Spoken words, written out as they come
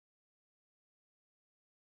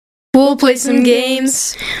We'll play some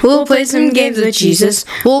games. We'll play some games with Jesus.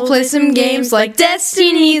 We'll play some games like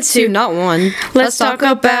Destiny 2, not 1. Let's talk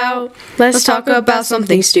about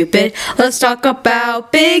something stupid. Let's talk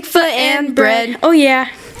about Bigfoot and bread. Oh yeah.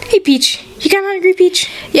 Hey Peach, you kinda hungry, Peach?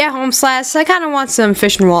 Yeah, home slash. I kinda want some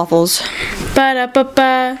fish and waffles.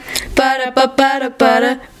 Ba-da-ba-ba,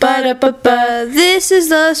 ba-da-ba-ba-da-ba-da, ba-da-ba-ba. This is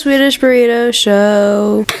the Swedish Burrito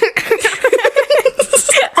Show.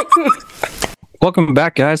 Welcome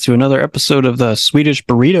back, guys, to another episode of the Swedish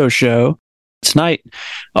Burrito Show. Tonight,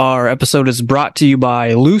 our episode is brought to you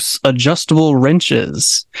by Loose Adjustable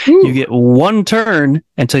Wrenches. Ooh. You get one turn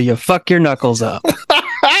until you fuck your knuckles up.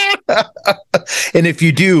 And if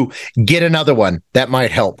you do, get another one. That might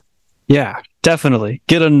help. Yeah, definitely.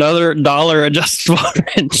 Get another $1 adjustable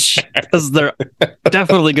wrench, because they're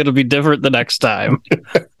definitely going to be different the next time.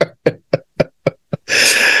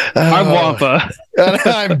 I'm Wampa. And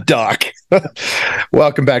I'm Doc.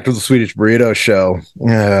 Welcome back to the Swedish Burrito Show.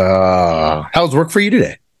 How's work for you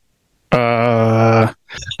today?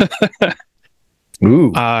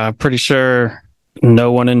 Pretty sure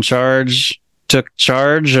no one in charge took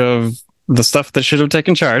charge of the stuff that should have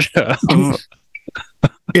taken charge of.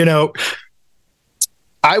 You know,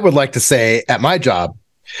 I would like to say at my job,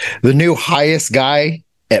 the new highest guy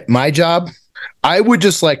at my job, I would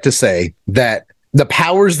just like to say that the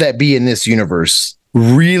powers that be in this universe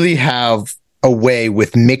really have a way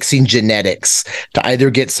with mixing genetics to either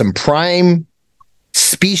get some prime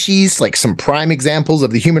species, like some prime examples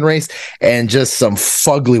of the human race, and just some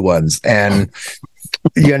fugly ones. And,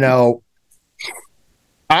 you know,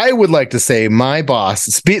 I would like to say my boss,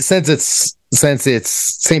 since it's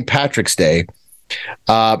St. Patrick's Day,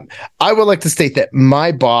 I would like to state that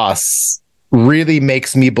my boss really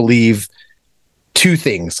makes me believe two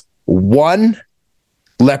things. One,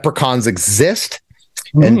 leprechauns exist,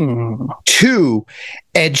 and two,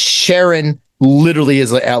 Ed Sheeran literally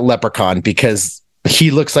is a leprechaun because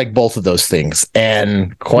he looks like both of those things.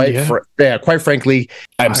 And quite frankly,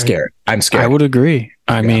 I'm scared. I would agree.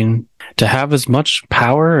 I mean, to have as much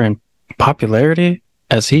power and popularity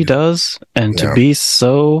as he does, and to be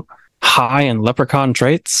so high in leprechaun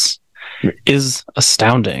traits is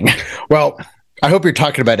astounding. Well, I hope you're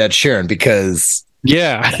talking about Ed Sheeran, because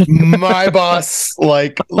my boss,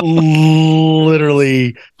 like,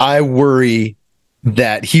 literally, I worry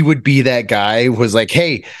that he would be that guy who was like,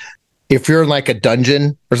 hey, if you're in like a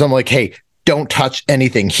dungeon or something, like, hey, don't touch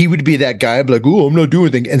anything. He would be that guy, be like, oh, I'm not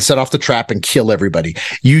doing anything, and set off the trap and kill everybody.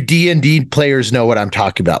 You D&D players know what I'm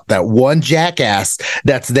talking about. That one jackass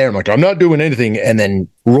that's there, I'm like, I'm not doing anything, and then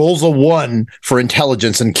rolls a 1 for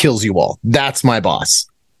intelligence and kills you all. That's my boss.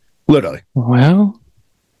 Literally. Well,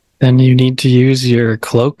 then you need to use your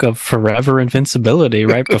cloak of forever invincibility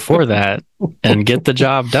right before that and get the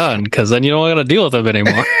job done, because then you don't want to deal with him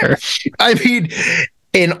anymore. I mean,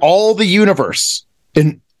 in all the universe,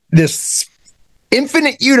 in this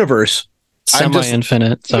infinite universe,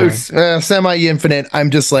 semi-infinite, semi-infinite,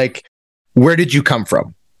 I'm just like, where did you come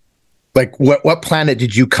from? Like, what planet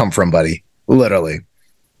did you come from, buddy? Literally.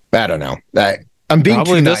 I don't know. I'm being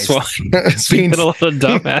probably too this nice. One. Being a lot of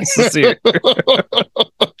dumbasses here.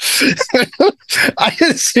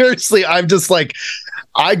 Seriously, I'm just like,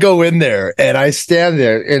 I go in there and I stand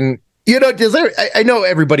there, and you know, I know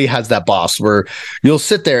everybody has that boss where you'll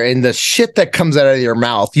sit there and the shit that comes out of your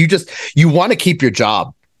mouth, you want to keep your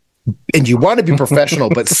job and you want to be professional,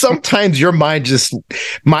 but sometimes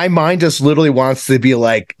my mind just literally wants to be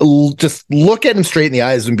like, just look at him straight in the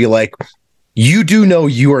eyes and be like, you do know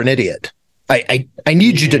you are an idiot. I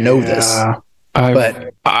need you to know this.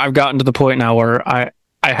 But I've gotten to the point now where I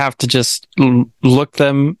have to just look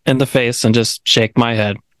them in the face and just shake my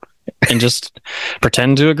head and just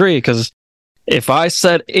pretend to agree, because if I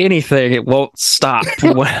said anything, it won't stop.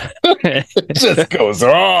 It just goes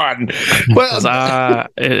on. Well,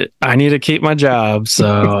 I need to keep my job,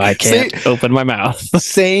 so I can't open my mouth.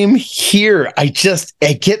 Same here. I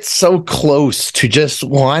get so close to just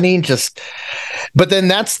wanting but then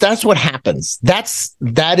that's what happens. That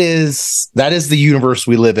is the universe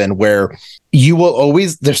we live in, where you will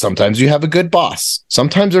always, sometimes you have a good boss.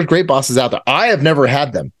 Sometimes there's great bosses out there. I have never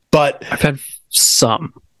had them, but I've had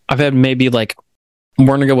some. I've had maybe, like, we're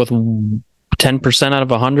going to go with 10% out of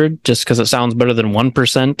 100, just because it sounds better than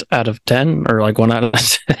 1% out of 10, or like 1 out of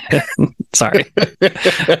 10. Sorry.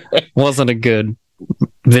 Wasn't a good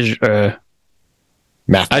visual.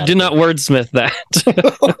 I did not wordsmith that.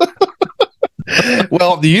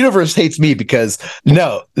 Well, the universe hates me because,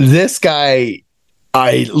 no, this guy,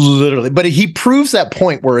 but he proves that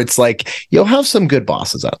point where it's like, you'll have some good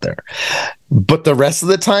bosses out there, but the rest of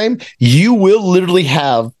the time, you will literally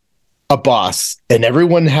have a boss, and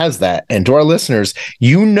everyone has that, and to our listeners,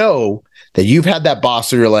 you know that you've had that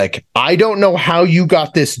boss where you're like, I don't know how you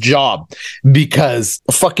got this job because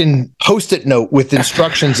a fucking Post-it note with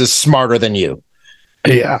instructions is smarter than you.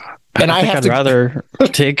 Yeah. And I'd rather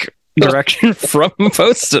take direction from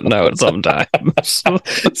Post-it note sometimes.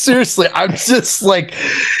 Seriously, I'm just like,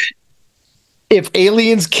 if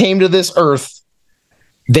aliens came to this Earth,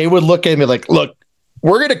 they would look at me like, look,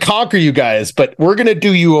 we're going to conquer you guys, but we're going to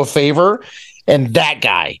do you a favor. And that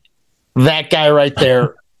guy right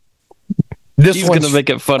there, He's going to make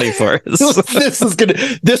it funny for us.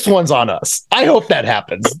 This one's on us. I hope that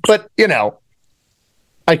happens, but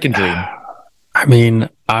I can dream. I mean,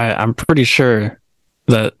 I'm pretty sure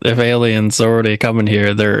that if aliens already coming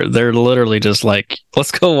here, they're literally just like,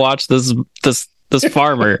 let's go watch this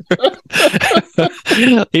farmer.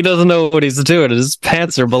 He doesn't know what he's doing. His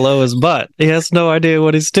pants are below his butt. He has no idea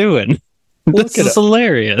what he's doing. This is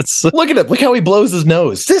hilarious. Look at him. Look how he blows his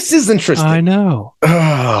nose. This is interesting. I know.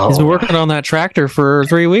 Oh. He's been working on that tractor for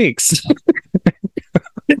 3 weeks.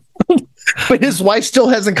 But his wife still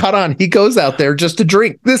hasn't caught on. He goes out there just to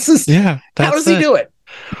drink. This is how does he do it?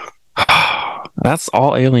 That's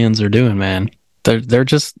all aliens are doing, man. They're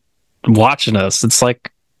just watching us. It's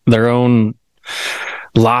like their own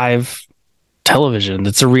live television.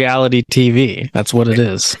 It's a reality TV. That's what it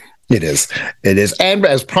is. It is. And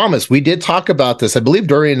as promised, we did talk about this, I believe,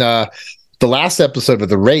 during the last episode of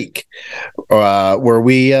The Rake, where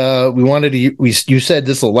we wanted to, you said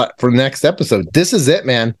this a lot for the next episode. This is it,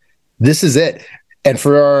 man. This is it. And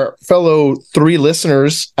for our fellow 3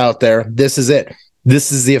 listeners out there, this is it.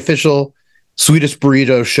 This is the official Swedish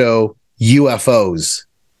Burrito Show UFOs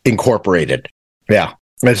Incorporated. Yeah.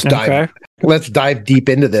 Let's dive deep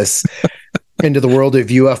into this. Into the world of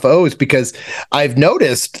UFOs, because I've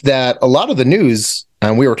noticed that a lot of the news,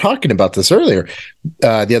 and we were talking about this earlier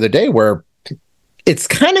the other day, where it's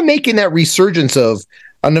kind of making that resurgence of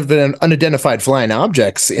unidentified flying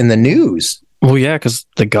objects in the news. Well, yeah, because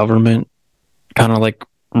the government kind of like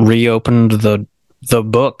reopened the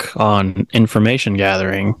book on information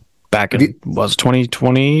gathering back in, was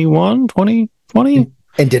 2021, 2020?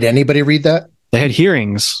 And did anybody read that? They had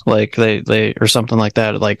hearings, like they or something like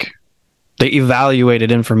that, like they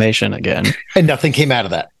evaluated information again. And nothing came out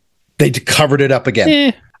of that. They covered it up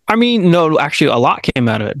again. I mean, no, actually a lot came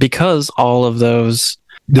out of it, because all of those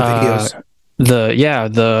the videos.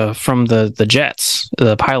 From the jets,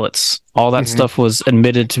 the pilots, all that stuff was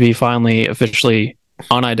admitted to be finally officially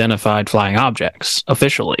unidentified flying objects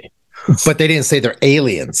officially. But they didn't say they're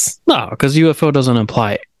aliens. No, because UFO doesn't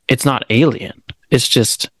imply it's not alien. It's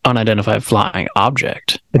just unidentified flying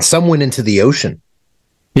object. And some went into the ocean.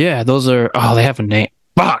 Yeah, those are. Oh, they have a name.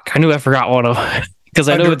 Fuck, I forgot one of them. Because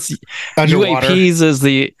I know it's underwater. UAPs is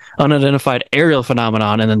the unidentified aerial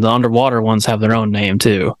phenomenon, and then the underwater ones have their own name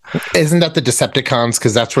too. Isn't that the Decepticons?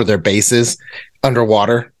 Because that's where their base is,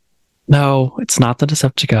 underwater. No, it's not the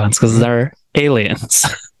Decepticons, because they're aliens.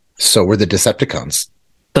 So we're the Decepticons.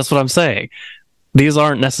 That's what I'm saying. These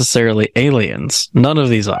aren't necessarily aliens. None of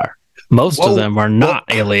these are. Most of them are not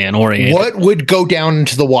alien oriented. What would go down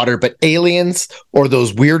into the water but aliens or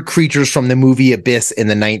those weird creatures from the movie Abyss in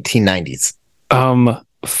the 1990s?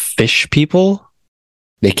 Fish people.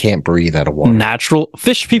 They can't breathe out of water. Natural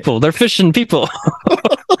fish people. They're fishing people.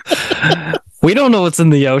 We don't know what's in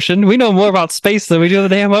the ocean. We know more about space than we do the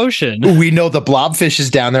damn ocean. We know the blobfish is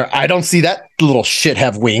down there. I don't see that little shit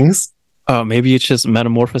have wings. Maybe it's just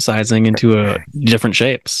metamorphosizing into different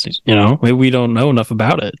shapes. Maybe we don't know enough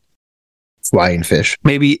about it. Flying fish.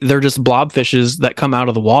 Maybe they're just blobfishes that come out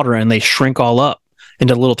of the water and they shrink all up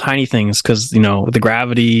into little tiny things because, the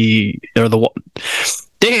gravity or the...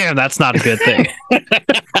 Damn, that's not a good thing.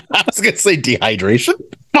 I was going to say dehydration.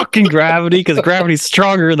 Fucking gravity, because gravity's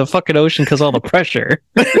stronger in the fucking ocean because all the pressure.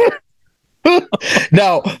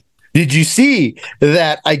 Now, did you see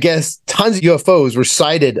that, I guess, tons of UFOs were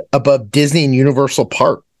sighted above Disney and Universal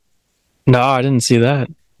Park? No, I didn't see that.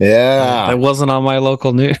 Yeah. That wasn't on my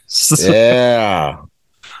local news. Yeah.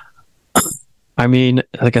 I mean,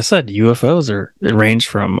 like I said, UFOs range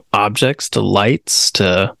from objects to lights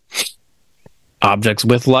to objects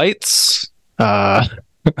with lights.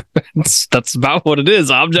 That's about what it is.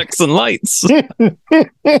 Objects and lights.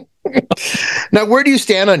 Now, where do you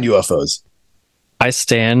stand on UFOs? I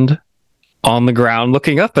stand on the ground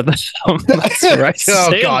looking up at them. That's where I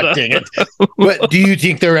stand. Oh, God dang it. But do you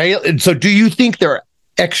think they're so do you think they're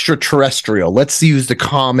extraterrestrial? Let's use the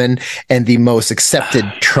common and the most accepted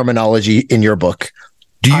terminology in your book.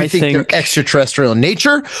 Do you think they're extraterrestrial in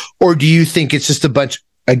nature, or do you think it's just a bunch,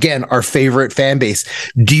 again, our favorite fan base?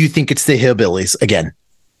 Do you think it's the hillbillies again?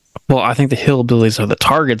 Well, I think the hillbillies are the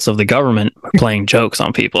targets of the government playing jokes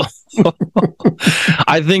on people.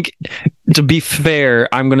 I think, to be fair,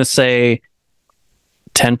 I'm going to say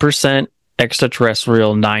 10%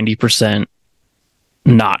 extraterrestrial, 90%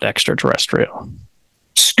 not extraterrestrial.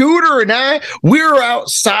 Scooter and I, we were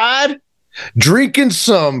outside drinking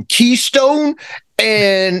some Keystone,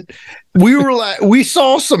 and we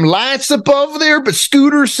saw some lights above there, but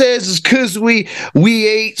Scooter says it's because we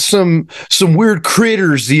ate some weird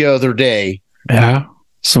critters the other day. Yeah,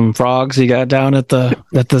 some frogs you got down at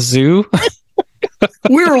the zoo.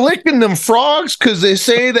 We were licking them frogs because they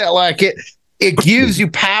say that like it gives you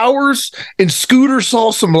powers, and Scooter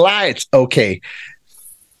saw some lights. Okay.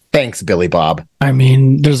 Thanks, Billy Bob. I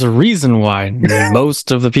mean, there's a reason why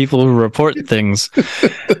most of the people who report things,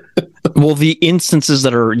 well, the instances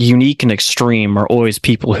that are unique and extreme are always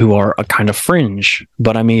people who are a kind of fringe.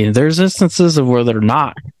 But I mean, there's instances of where they're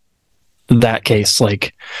not that case.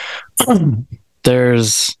 Like,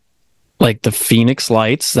 there's like the Phoenix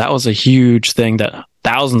Lights. That was a huge thing that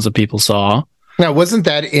thousands of people saw. Now, wasn't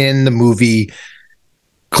that in the movie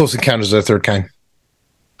Close Encounters of the Third Kind?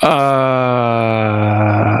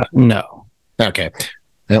 No. Okay.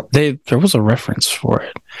 Yep. There was a reference for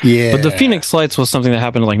it. Yeah. But the Phoenix Lights was something that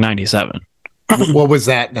happened in like 97. What was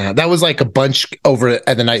that now? That was like a bunch over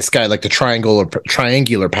at the night sky, like the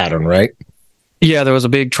triangular pattern, right? Yeah, there was a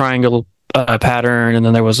big triangle pattern, and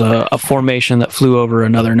then there was a formation that flew over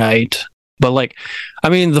another night. But like, I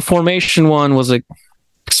mean, the formation one was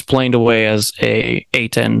explained away as a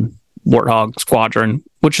A-10 Warthog squadron,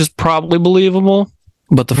 which is probably believable.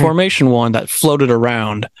 But the formation one that floated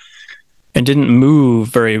around and didn't move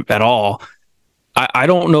very at all, I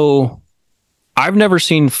don't know. I've never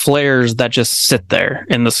seen flares that just sit there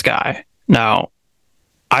in the sky. Now,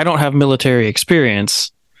 I don't have military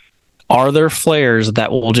experience. Are there flares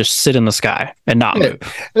that will just sit in the sky and not move?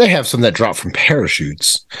 They have some that drop from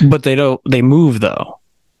parachutes. But they don't. They move, though.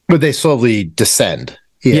 But they slowly descend.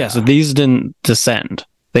 Yeah, so these didn't descend.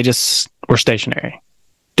 They just were stationary.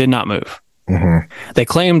 Did not move. Mm-hmm. They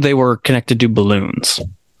claimed they were connected to balloons.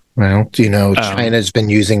 Well, China's been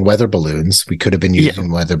using weather balloons. We could have been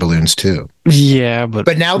using weather balloons too. Yeah,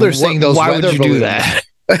 but now they're saying those why weather would you balloons. Do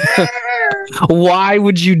that? Why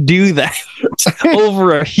would you do that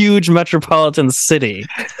over a huge metropolitan city?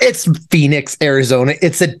 It's Phoenix, Arizona.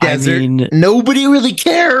 It's a desert. I mean, nobody really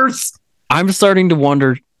cares. I'm starting to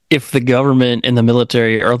wonder if the government and the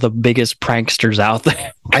military are the biggest pranksters out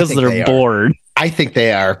there because they're bored. I think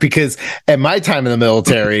they are, because at my time in the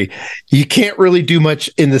military, you can't really do much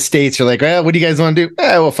in the States. You're like, what do you guys want to do?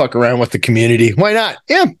 We'll fuck around with the community. Why not?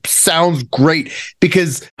 Yeah, sounds great,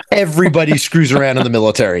 because everybody screws around in the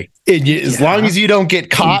military. And as long as you don't get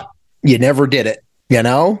caught, you never did it,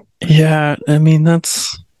 Yeah, I mean,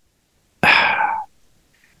 that's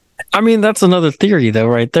another theory, though,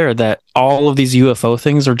 right there, that all of these UFO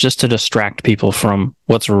things are just to distract people from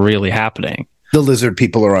what's really happening. The lizard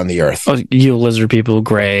people are on the earth. Oh, you lizard people,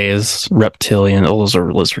 grays, reptilian. Those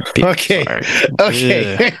are lizard people. Okay.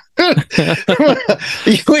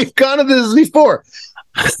 We've gone to this before.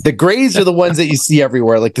 The grays are the ones that you see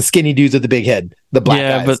everywhere, like the skinny dudes with the big head, the black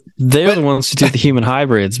guys. But they're the ones who do the human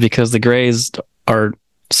hybrids, because the grays are...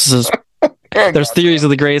 There's theories that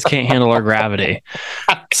the grays can't handle our gravity.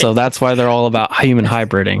 So that's why they're all about human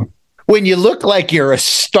hybriding. When you look like you're a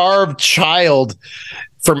starved child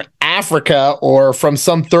from Africa or from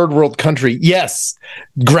some third world country, yes,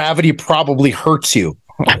 gravity probably hurts you.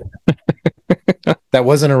 That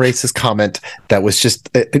wasn't a racist comment. That was just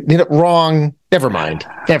wrong. Never mind.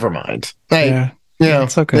 Hey,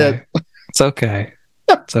 it's okay. It's okay.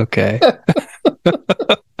 It's okay.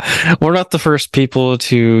 We're not the first people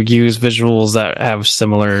to use visuals that have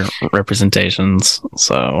similar representations.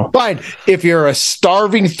 So fine. If you're a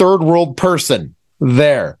starving third world person,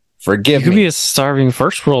 forgive me. You could be a starving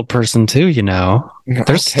first world person too,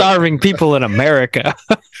 There's starving people in America.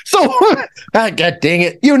 So, God dang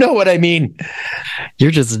it. You know what I mean. You're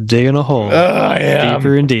just digging a hole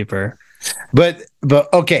deeper and deeper. But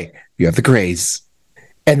okay, you have the grays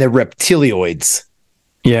and the reptilioids.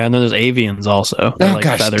 Yeah, and then there's avians also. Like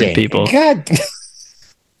feathered people. God.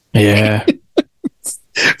 Yeah.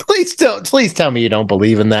 Please tell me you don't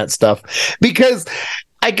believe in that stuff, because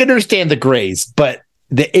I can understand the grays, but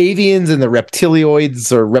the avians and the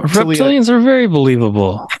reptilioids reptilians are very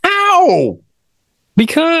believable. How?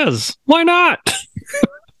 Because why not?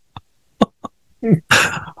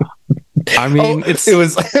 I mean,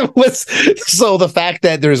 it was so the fact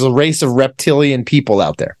that there's a race of reptilian people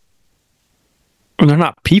out there. They're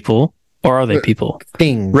not people, or are they people?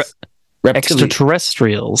 Things.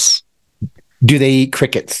 Extraterrestrials. Do they eat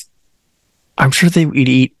crickets? I'm sure they would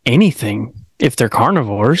eat anything if they're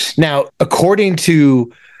carnivores. Now, according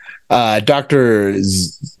to Dr.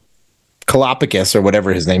 Galapagos or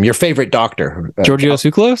whatever his name, your favorite doctor, Giorgio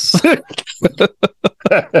Tsoukalos?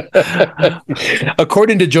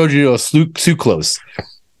 According to Giorgio Tsoukalos,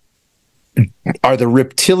 are the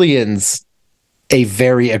reptilians a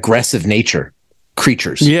very aggressive nature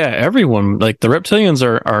creatures? Yeah, everyone, like the reptilians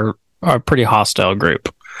are a pretty hostile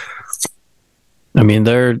group. I mean,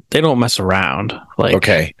 they don't mess around. Like,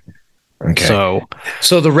 okay. So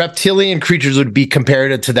the reptilian creatures would be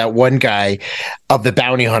compared to that one guy of the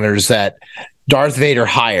bounty hunters that Darth Vader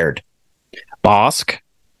hired. Bosk.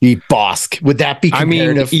 Bosk. Would that be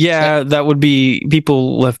comparative? I mean, yeah, that would be,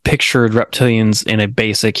 people have pictured reptilians in a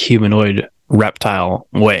basic humanoid reptile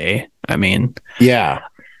way. I mean, yeah.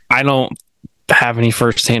 I don't have any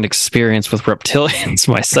firsthand experience with reptilians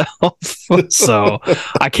myself, so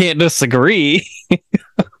I can't disagree.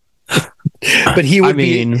 But he would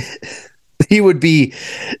be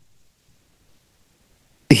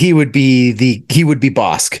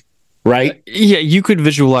Bosk, right? Yeah, you could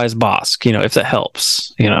visualize Bosk, if that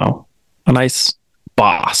helps, a nice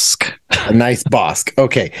Bosk. A nice Bosk.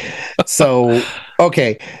 Okay. So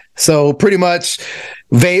pretty much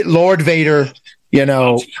Lord Vader, We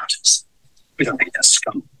don't need that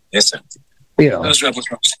scum. Listen. Those rebels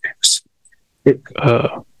are upstairs. We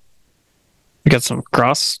got some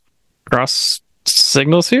cross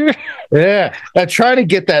signals here. Yeah, I try to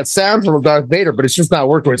get that sound from Darth Vader, but it's just not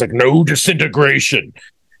working. It's like no disintegration,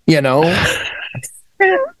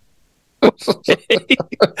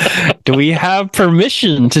 Do we have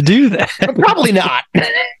permission to do that? Probably not.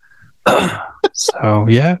 So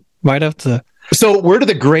yeah, might have to. So where do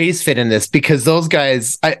the Greys fit in this? Because those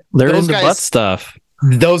guys, they're into butt stuff.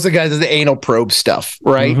 Those are guys of the anal probe stuff,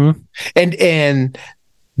 right? Mm-hmm. And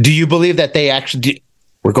do you believe that they actually?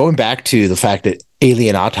 We're going back to the fact that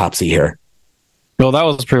alien autopsy here. Well, that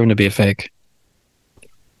was proven to be a fake.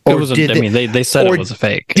 Or it was. They said it was a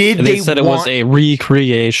fake. They said it was a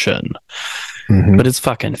recreation. Mm-hmm. But it's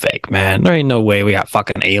fucking fake, man. There ain't no way we got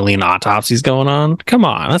fucking alien autopsies going on. Come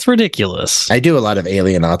on, that's ridiculous. I do a lot of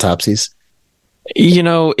alien autopsies.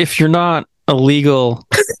 If you're not a legal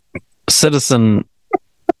citizen,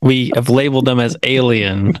 we have labeled them as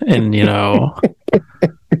alien, and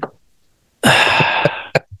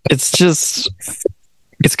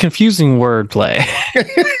it's confusing wordplay.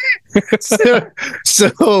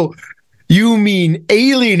 So you mean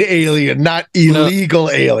alien, not illegal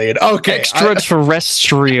alien. Okay.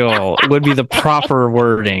 Extraterrestrial would be the proper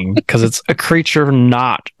wording, because it's a creature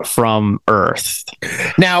not from Earth.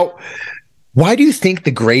 Now, why do you think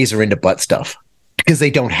the Greys are into butt stuff? Because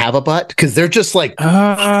they don't have a butt? Because they're just like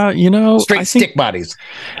straight stick bodies.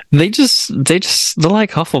 They're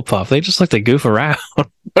like Hufflepuff. They just like to goof around.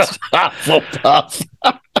 Hufflepuff.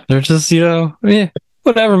 They're just,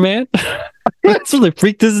 whatever, man. Let's really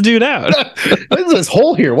freak this dude out. There's this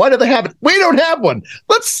hole here. Why do they have it? We don't have one.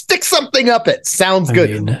 Let's stick something up it. Sounds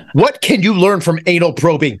good. What can you learn from anal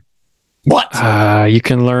probing? What? You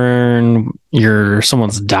can learn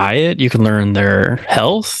someone's diet. You can learn their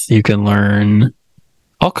health. You can learn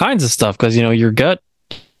all kinds of stuff, because your gut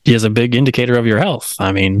is a big indicator of your health.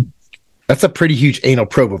 I mean, that's a pretty huge anal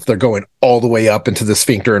probe if they're going all the way up into the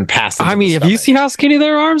sphincter and passing. I mean, have you seen how skinny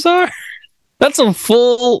their arms are? That's a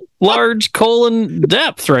full large colon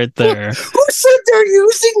depth right there. Who said they're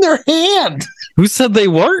using their hand? Who said they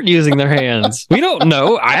weren't using their hands? We don't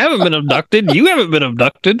know. I haven't been abducted. You haven't been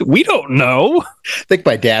abducted. We don't know. I think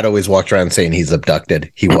my dad always walked around saying he's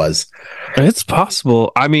abducted. He was. It's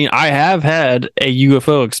possible. I mean, I have had a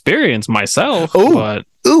UFO experience myself. Ooh,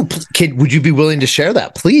 kid, would you be willing to share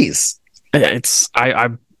that, please?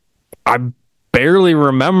 I barely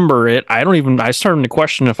remember it. I started to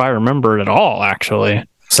question if I remember it at all, actually.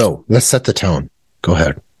 So let's set the tone. Go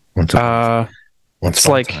ahead. It's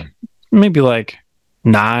like maybe like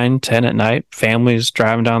 9, 10 at night. Families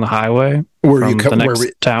driving down the highway. The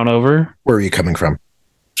next town over. Where are you coming from?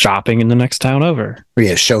 Shopping in the next town over. Were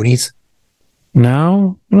you at Shoney's?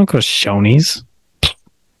 No, I don't go to Shoney's.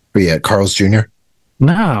 Were you at Carl's Jr.?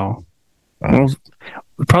 No. We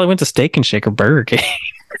probably went to Steak and Shake or Burger King.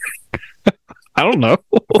 I don't know.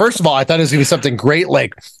 First of all, I thought it was going to be something great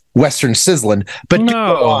like Western Sizzling, but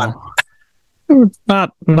no,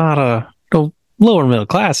 not a lower middle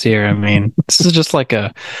class here. I mean, this is just like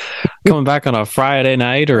coming back on a Friday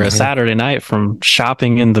night or a Saturday night from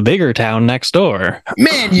shopping in the bigger town next door.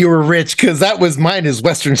 Man, you were rich, because that was mine is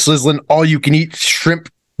Western Sizzling, all you can eat shrimp,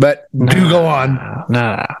 but do go on.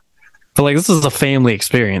 Nah. But like, this is a family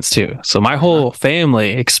experience too. So my whole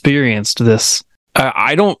family experienced this.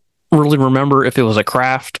 I don't really remember if it was a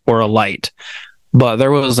craft or a light, but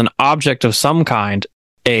there was an object of some kind,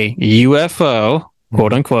 a UFO,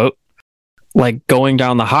 quote unquote, like going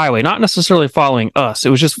down the highway, not necessarily following us. It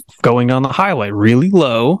was just going down the highway really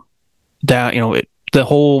low down,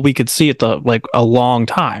 we could see it like a long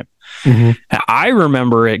time. And I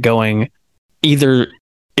remember it going either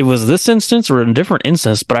it was this instance or a different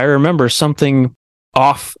instance, but I remember something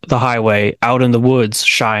off the highway out in the woods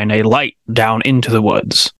shine a light down into the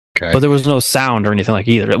woods. Okay. But there was no sound or anything like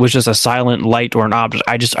either. It was just a silent light or an object.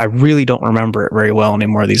 I really don't remember it very well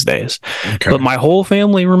anymore these days. Okay. But my whole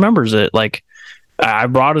family remembers it. Like, I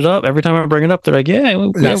brought it up every time I bring it up. They're like, yeah.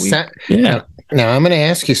 Now I'm going to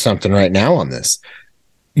ask you something right now on this.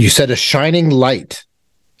 You said a shining light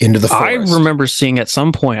into the forest. I remember seeing at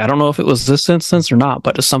some point, I don't know if it was this instance or not,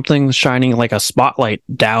 but something shining like a spotlight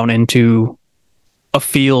down into a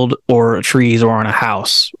field or trees or on a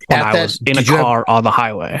house when I was in a car on the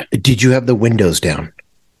highway. Did you have the windows down?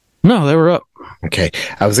 No, they were up. Okay.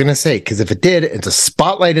 I was going to say, because if it did, it's a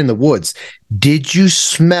spotlight in the woods. Did you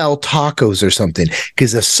smell tacos or something?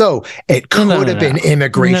 Because if so, it could have been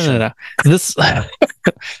immigration. No. This...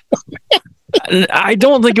 I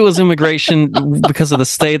don't think it was immigration because of the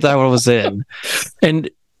state that I was in. And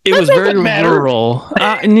it was very rural.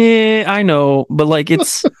 I know, but like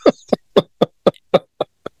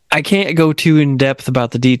I can't go too in depth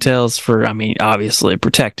about the details for, obviously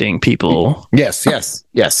protecting people. Yes.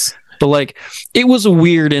 But like, it was a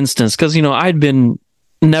weird instance because, I'd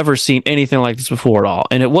never seen anything like this before at all.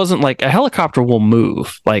 And it wasn't like a helicopter will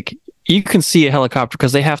move. Like, you can see a helicopter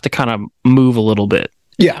because they have to kind of move a little bit.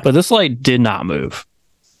 Yeah. But this light did not move.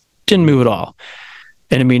 Didn't move at all.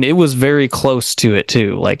 And it was very close to it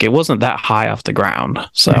too. Like, it wasn't that high off the ground.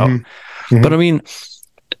 So, but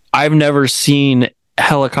I've never seen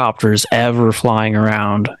helicopters ever flying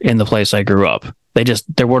around in the place I grew up.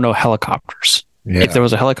 There were no helicopters. Yeah. If there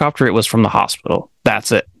was a helicopter, it was from the hospital.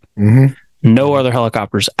 That's it. No other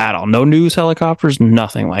helicopters at all. No news helicopters,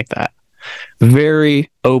 nothing like that.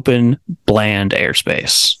 Very open, bland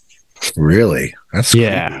airspace. Really? That's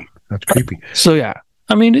creepy. That's creepy. So yeah,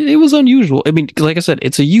 it was unusual. Like I said,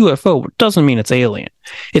 it's a UFO. It doesn't mean it's alien.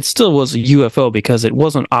 It still was a UFO because it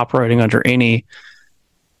wasn't operating under any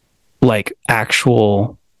like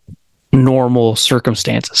actual normal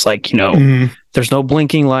circumstances. Like, there's no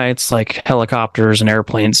blinking lights like helicopters and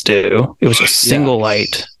airplanes do. It was a single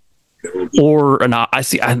light or an.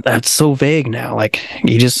 That's so vague now. Like,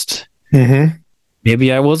 you just.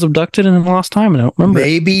 Maybe I was abducted and lost time and I don't remember.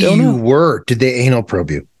 Maybe you were. Did they anal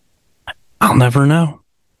probe you? I'll never know.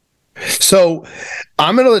 So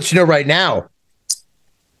I'm going to let you know right now.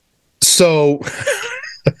 So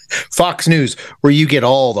Fox News, where you get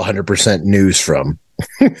all the 100% news from.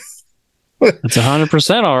 It's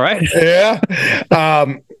 100%. All right.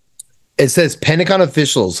 Yeah. It says Pentagon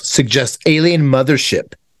officials suggest alien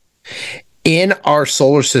mothership in our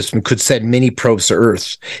solar system could send mini probes to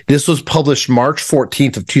Earth. This was published March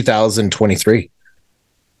 14th of 2023.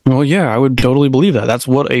 Well, yeah, I would totally believe that. That's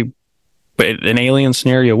what an alien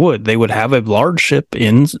scenario would. They would have a large ship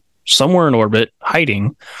somewhere in orbit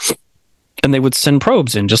hiding, and they would send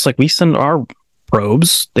probes in, just like we send our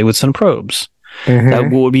probes. They would send probes. That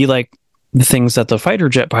would be like the things that the fighter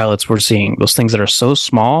jet pilots were seeing, those things that are so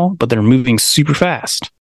small, but they're moving super fast.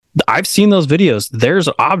 I've seen those videos. There's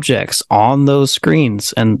objects on those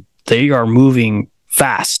screens and they are moving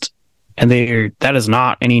fast. And that is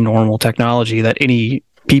not any normal technology that any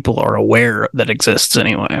people are aware that exists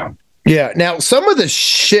anyway. Yeah. Now, some of the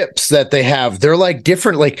ships that they have, they're like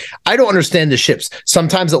different. Like, I don't understand the ships.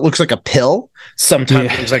 Sometimes it looks like a pill.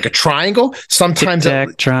 Sometimes it looks like a triangle. Sometimes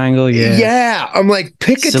triangle. Yeah. Yeah. I'm like,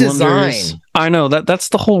 pick a design. I know that's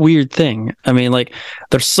the whole weird thing. Like,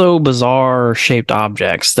 they're so bizarre shaped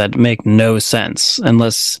objects that make no sense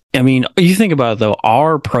unless, you think about it though,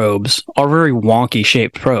 our probes are very wonky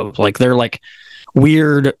shaped probes. Like, they're like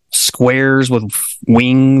weird squares with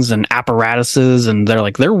wings and apparatuses, and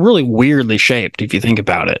they're really weirdly shaped if you think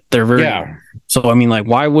about it. They're very so like,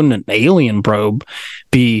 why wouldn't an alien probe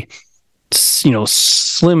be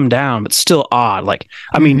slimmed down but still odd? Like,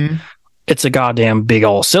 it's a goddamn big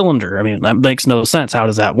old cylinder. That makes no sense. How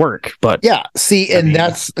does that work? But yeah, see,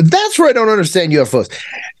 that's where I don't understand UFOs.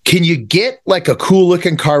 Can you get like a cool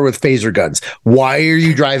looking car with phaser guns? Why are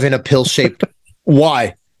you driving a pill shaped?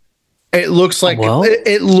 Why? It looks like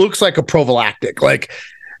it looks like a prophylactic. Like,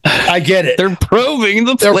 I get it. They're probing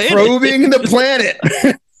the planet.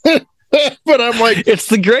 But I'm like, it's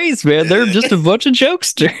the Greys, man. They're just a bunch of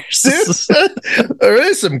jokesters. There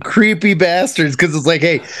is some creepy bastards because it's like,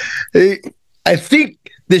 hey, I think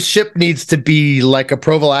this ship needs to be like a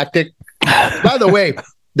prophylactic. By the way,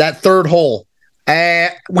 that third hole.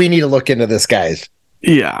 We need to look into this, guys.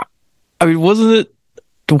 Yeah. I mean, wasn't it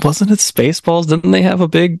Spaceballs? Didn't they have a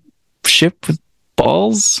big ship with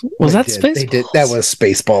balls? Was that Spaceballs? They did. That was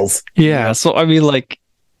Spaceballs. Yeah. So, I mean, like,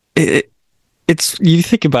 it's, you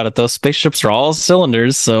think about it, though, spaceships are all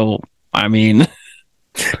cylinders. So, I mean.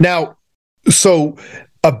 Now, so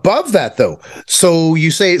above that, though, so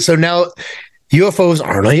you say, so now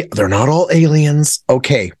UFOs they're not all aliens.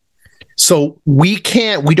 Okay. So we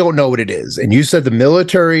don't know what it is. And you said the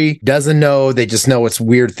military doesn't know. They just know it's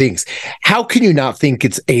weird things. How can you not think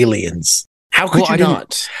it's aliens? How could you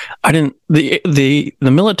not? The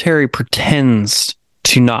military pretends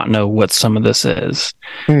to not know what some of this is.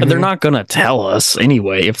 Mm-hmm. They're not going to tell us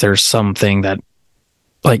anyway if there's something that,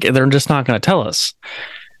 like, they're just not going to tell us.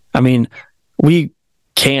 I mean, we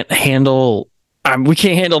can't handle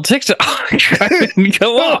TikTok.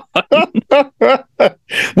 Come on.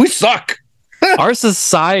 We suck. Our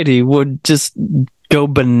society would just go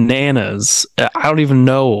bananas. I don't even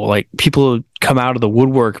know. Like, people would come out of the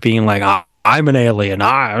woodwork being like, I'm an alien.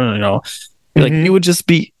 I don't know. Like, it would just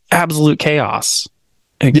be absolute chaos.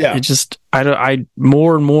 Yeah. It just,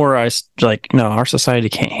 more and more, no, our society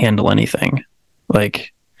can't handle anything.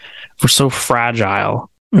 Like, we're so fragile.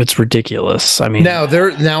 It's ridiculous. I mean,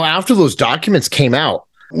 now after those documents came out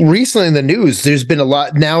recently in the news, there's been a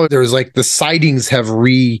lot. Now there's like the sightings have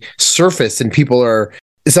resurfaced, and people are.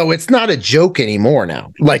 So it's not a joke anymore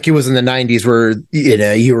now, like it was in the 90s, where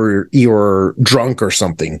you were drunk or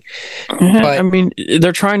something. But, I mean,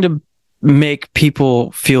 they're trying to make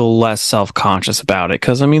people feel less self-conscious about it,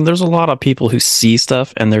 because I mean, there's a lot of people who see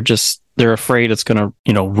stuff and they're afraid it's going to,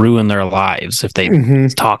 ruin their lives if they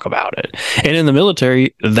talk about it. And in the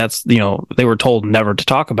military, that's, they were told never to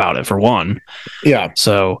talk about it, for one. Yeah.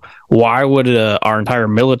 So why would our entire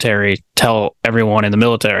military tell everyone in the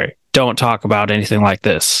military, don't talk about anything like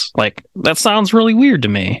this? Like, that sounds really weird to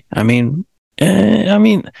me. I mean,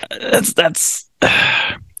 that's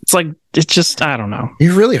it's like, it's just, I don't know.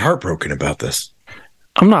 You're really heartbroken about this.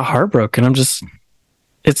 I'm not heartbroken.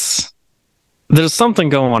 There's something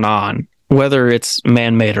going on, whether it's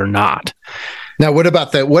man-made or not. Now, what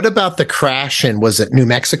about the crash in, was it New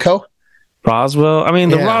Mexico? Roswell? I mean,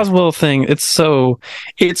 the Roswell thing, it's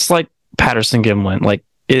like Patterson-Gimlin. Like,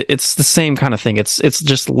 it's the same kind of thing. It's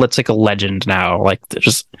like a legend now. Like,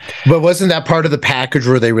 But wasn't that part of the package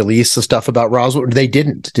where they released the stuff about Roswell? They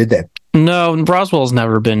didn't, did they? No, Roswell's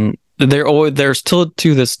never been. There's still,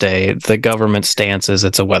 to this day, the government stance is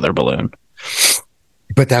it's a weather balloon.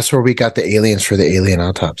 But that's where we got the aliens for the alien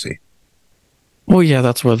autopsy. Well, yeah,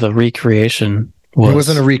 that's where the recreation was. It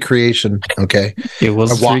wasn't a recreation, okay? It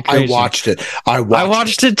was I watched it. I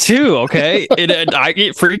watched it too, okay?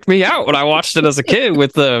 It freaked me out when I watched it as a kid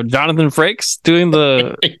with Jonathan Frakes doing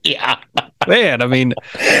the... Yeah. Man, I mean...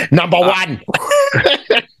 Number one!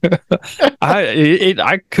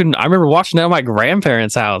 I couldn't... I remember watching it at my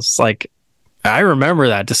grandparents' house, like... I remember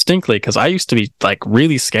that distinctly, because I used to be like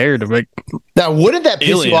really scared of it. Now, wouldn't that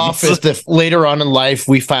piss you off if later on in life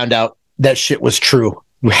we found out that shit was true?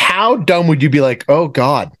 How dumb would you be like, oh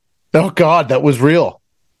God, that was real?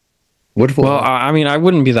 I mean, I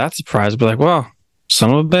wouldn't be that surprised. Be like, well,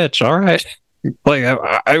 son of a bitch. All right. Like,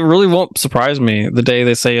 I really won't surprise me the day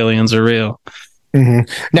they say aliens are real. Mm-hmm.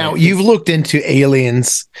 Now, you've looked into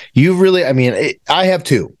aliens. I have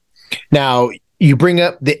too. Now, you bring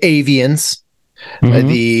up the avians.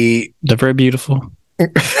 Mm-hmm. They're very beautiful.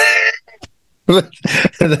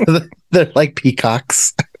 They're like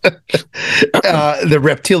peacocks. The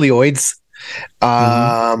reptilioids,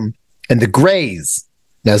 and the grays.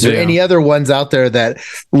 Now, is there any other ones out there that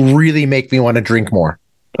really make me want to drink more?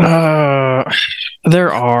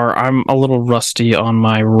 There are. I'm a little rusty on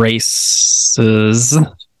my races.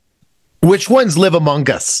 Which ones live among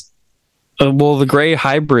us? Well, the gray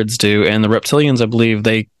hybrids do, and the reptilians, I believe,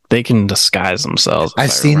 they can disguise themselves.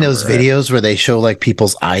 I've seen those videos where they show like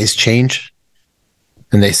people's eyes change,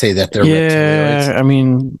 and they say that they're reptilioids. I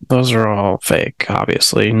mean, those are all fake,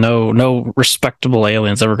 obviously. No respectable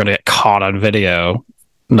alien's ever going to get caught on video,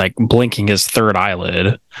 like blinking his third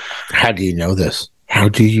eyelid. How do you know this? How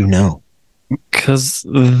do you know? Because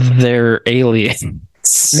they're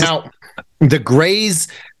aliens. Now, the grays...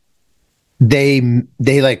 They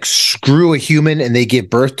like screw a human and they give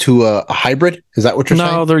birth to a hybrid. Is that what you're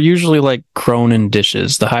saying? No, they're usually like Cronin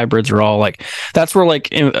dishes. The hybrids are all like, that's where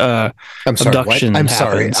like abduction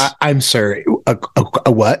happens. I'm sorry.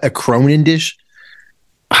 A what? A Cronin dish?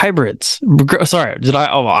 Hybrids. Sorry.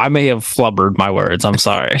 I may have flubbered my words. I'm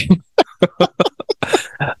sorry.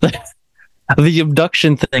 The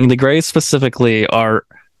abduction thing, the Greys specifically are,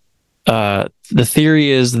 the theory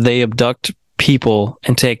is they abduct people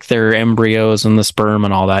and take their embryos and the sperm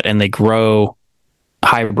and all that, and they grow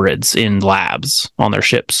hybrids in labs on their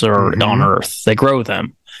ships or on Earth. They grow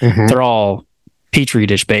them. They're all petri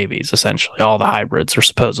dish babies, essentially. All the hybrids are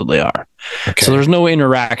supposedly are. Okay. So there's no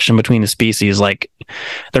interaction between the species. Like,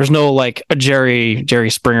 there's no like a Jerry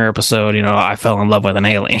Springer episode. I fell in love with an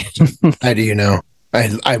alien. How do you know?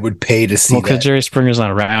 I would pay to see that. Because Jerry Springer's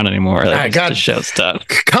not around anymore. The show's done.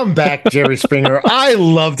 Come back, Jerry Springer. I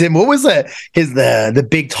loved him. What was that? The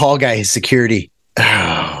big tall guy, his security.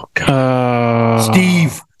 Oh God.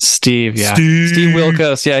 Steve, yeah. Steve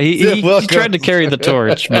Wilkos. Yeah, he tried to carry the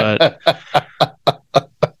torch, but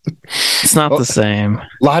it's not the same. A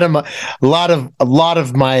lot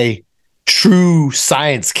of my true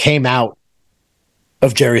science came out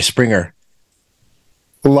of Jerry Springer.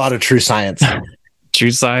 A lot of true science.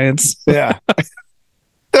 True science. Yeah.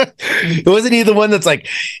 Wasn't he the one that's like,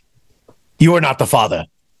 you are not the father?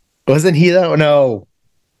 Wasn't he though? No,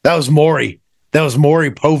 that was Maury. That was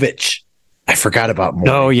Maury Povich. I forgot about Maury.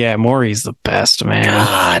 Oh yeah, Maury's the best, man.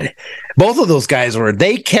 God, both of those guys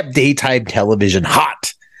they kept daytime television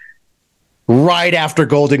hot. Right after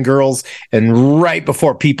Golden Girls and right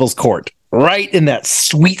before People's Court, right in that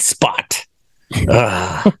sweet spot.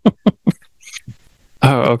 Oh,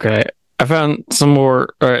 okay. I found some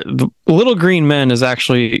more. The Little Green Men is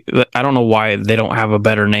actually, I don't know why they don't have a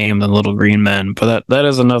better name than Little Green Men, but that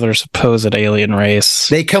is another supposed alien race.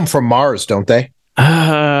 They come from Mars, don't they?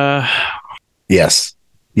 Yes,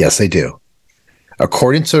 they do.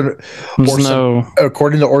 According to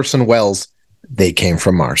Orson Welles, they came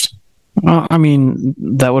from Mars. Well, I mean,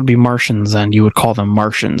 that would be Martians, and you would call them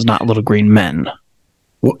Martians, not Little Green Men.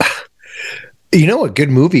 Well, you know, a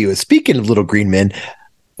good movie was, speaking of Little Green Men,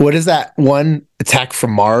 what is that one, Attack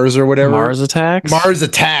from Mars or whatever? Mars Attacks.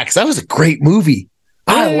 That was a great movie.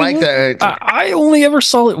 I like that. I only ever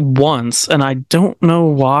saw it once, and I don't know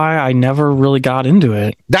why I never really got into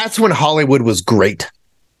it. That's when Hollywood was great.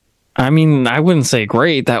 I mean, I wouldn't say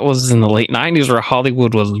great. That was in the late 90s where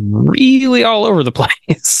Hollywood was really all over the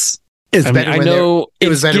place. I know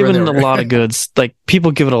it's given a lot of goods. Like,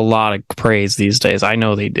 people give it a lot of praise these days. I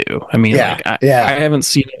know they do. I mean, I haven't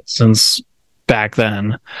seen it since back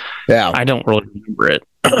then. Yeah, I don't really remember it.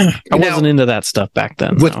 I wasn't into that stuff back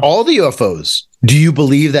then. With all the UFOs, do you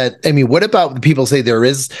believe that? I mean, what about the people say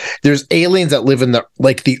there's aliens that live in the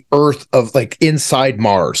Earth of, like, inside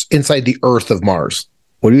Mars, inside the Earth of Mars?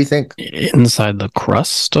 What do you think? Inside the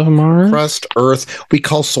crust of Mars? Crust, Earth. We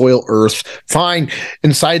call soil Earth. Fine.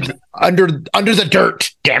 Inside, under the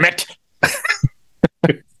dirt. Damn it.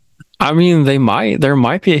 I mean, there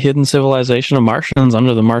might be a hidden civilization of Martians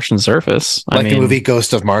under the Martian surface. Like the movie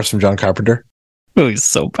Ghost of Mars from John Carpenter? Oh, he's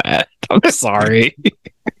so bad. I'm sorry.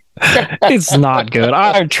 It's not good.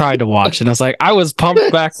 I tried to watch it. And I was like, I was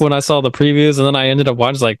pumped back when I saw the previews, and then I ended up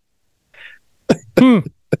watching,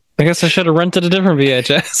 I guess I should have rented a different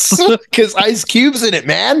VHS. Because Ice Cube's in it,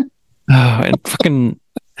 man. Oh, and fucking...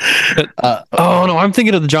 oh, no, I'm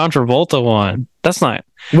thinking of the John Travolta one. That's not...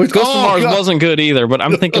 Ghost of Mars wasn't good either, but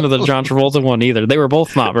I'm thinking of the John Travolta one either. They were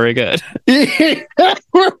both not very good.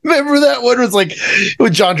 Remember that one was like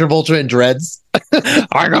with John Travolta and dreads?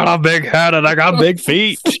 I got a big head and I got big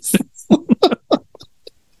feet.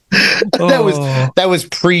 That was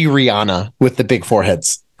pre-Rihanna with the big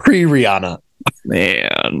foreheads. Pre-Rihanna.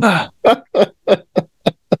 Man.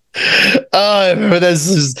 I remember this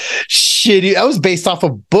is shitty. That was based off a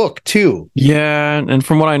book too. Yeah, and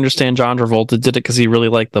from what I understand, John Travolta did it because he really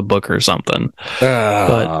liked the book or something.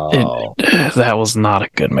 But that was not a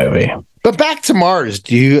good movie. But back to Mars.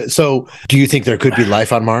 Do you think there could be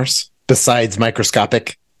life on Mars besides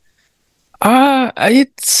microscopic?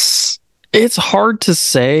 It's hard to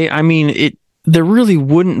say. I mean, there really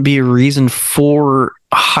wouldn't be a reason for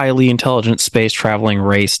a highly intelligent space traveling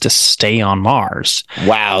race to stay on Mars.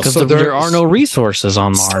 Wow. Because there are no resources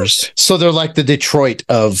on Mars. So they're like the Detroit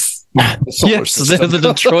of the solar system. They're the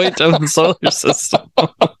Detroit of the solar system.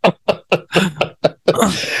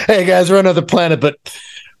 Hey guys, we're on another planet, but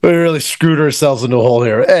we really screwed ourselves into a hole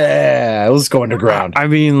here. Let's go underground. I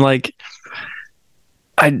mean,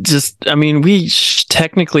 we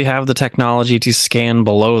technically have the technology to scan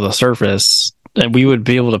below the surface, and we would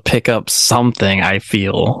be able to pick up something, I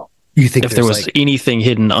feel. You think if there was anything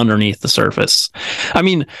hidden underneath the surface? I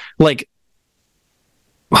mean, no,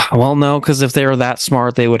 because if they were that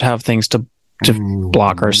smart, they would have things to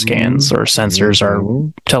block our scans or sensors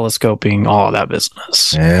or telescoping, all of that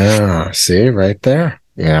business. Yeah, see, right there.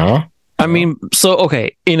 Yeah. I mean, so,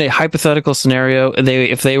 okay, in a hypothetical scenario,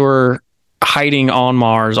 if they were hiding on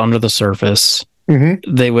Mars under the surface,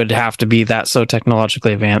 they would have to be that so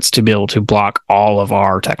technologically advanced to be able to block all of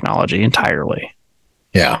our technology entirely.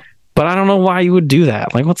 Yeah. But I don't know why you would do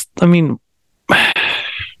that. Like,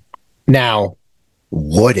 now,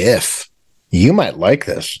 what if you might like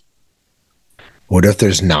this? What if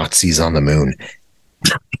there's Nazis on the moon?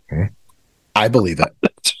 I believe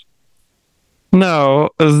it. No,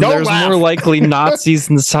 there's more likely Nazis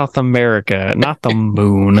in South America, not the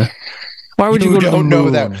moon. Why would you go to the moon? Know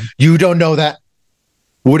that. You don't know that.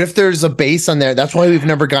 What if there's a base on there? That's why we've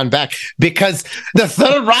never gone back, because the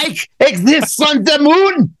Third Reich exists on the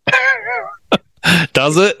moon.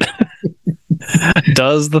 Does it?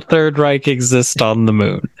 Does the Third Reich exist on the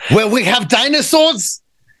moon? Well, we have dinosaurs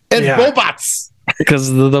and robots.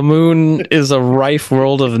 Because the moon is a rife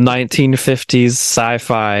world of 1950s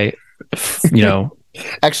sci-fi,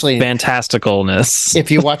 actually fantasticalness.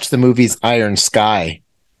 If you watch the movies Iron Sky,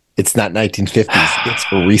 it's not 1950s.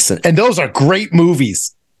 It's recent. And those are great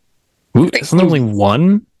movies. Isn't there only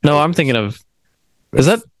one? No, I'm thinking of... Is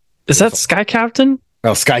that Sky Captain?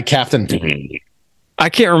 Oh, Sky Captain. I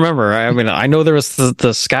can't remember. I mean, I know there was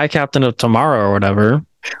the Sky Captain of Tomorrow or whatever.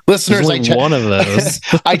 Listeners, one of those.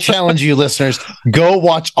 I challenge you, listeners, go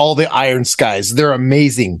watch all the Iron Skies. They're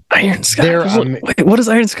amazing. Iron Skies? What is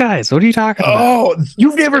Iron Skies? What are you talking about? Oh,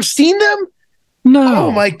 you've never seen them? No.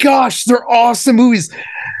 Oh my gosh, they're awesome movies.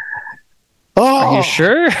 Oh, are you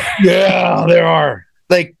sure? Yeah, there are.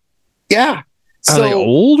 Yeah. Are they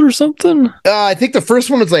old or something? I think the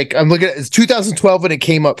first one was I'm looking at it's 2012 when it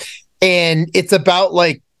came up, and it's about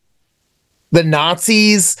the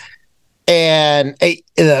Nazis. And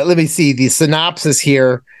let me see the synopsis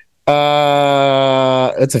here.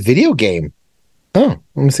 It's a video game. Oh,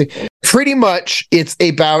 let me see. Pretty much, it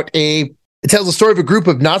tells the story of a group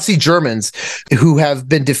of Nazi Germans who have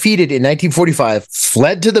been defeated in 1945,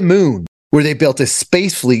 fled to the moon, where they built a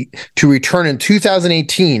space fleet to return in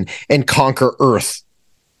 2018 and conquer Earth.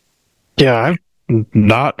 Yeah, I've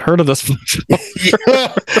not heard of this.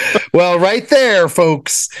 Yeah. Well, right there,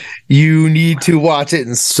 folks, you need to watch it,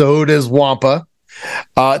 and so does Wampa.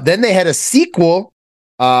 Then they had a sequel.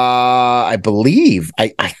 I believe.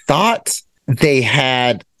 I thought they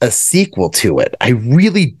had a sequel to it. I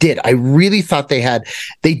really did. I really thought they had.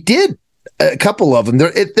 They did a couple of them.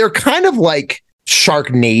 They're kind of like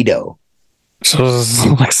Sharknado. So this is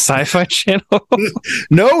like Sci-Fi Channel?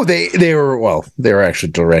 No, they were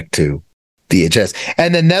actually direct to VHS.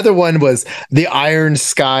 And another one was The Iron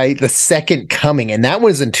Sky, The Second Coming, and that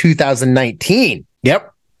was in 2019.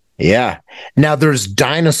 Yep. Yeah. Now there's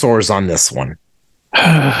dinosaurs on this one.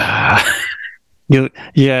 I'm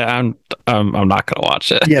not gonna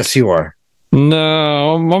watch it. Yes, you are.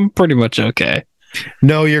 No, I'm pretty much okay.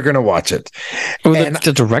 No, you're gonna watch it. Well,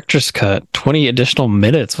 the director's cut, 20 additional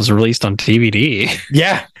minutes, was released on DVD.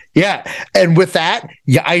 Yeah. And with that,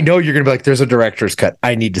 I know you're gonna be like, there's a director's cut.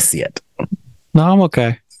 I need to see it. No, I'm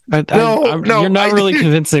okay. You're not really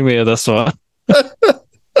convincing me of this one.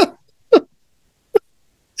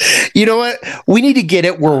 You know what? We need to get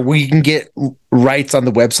it where we can get rights on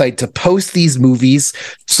the website to post these movies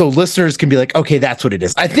so listeners can be like, okay, that's what it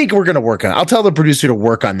is. I think we're going to work on it. I'll tell the producer to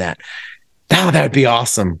work on that. Oh, that would be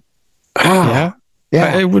awesome. Oh,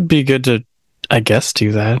 yeah. It would be good to, I guess,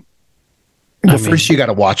 do that. Well, first you got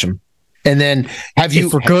to watch them. And then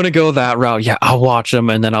if we're going to go that route, I'll watch them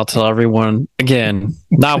and then I'll tell everyone again,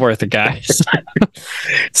 not worth it, guys.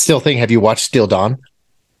 Have you watched Steel Dawn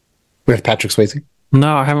with Patrick Swayze?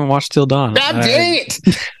 No, I haven't watched Steel Dawn. God dang it!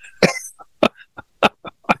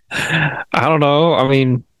 I don't know. I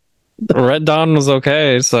mean, Red Dawn was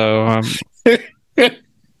okay, so I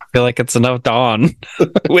feel like it's enough Dawn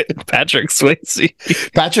with Patrick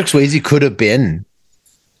Swayze. Patrick Swayze could have been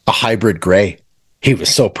a hybrid gray. He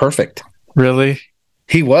was so perfect. Really?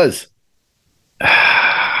 He was.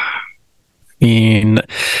 I mean,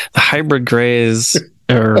 the hybrid grays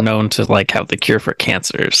are known to have the cure for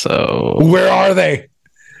cancer. So where are they?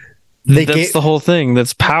 That's the whole thing.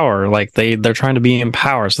 That's power. They're trying to be in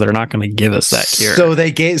power, so they're not going to give us that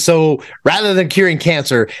cure. So rather than curing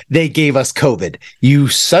cancer, they gave us COVID. You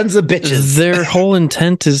sons of bitches. Their whole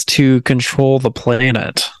intent is to control the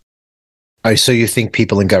planet. So you think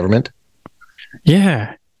people in government?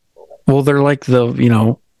 Yeah. Well, they're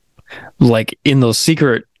in those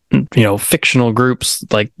secret, fictional groups,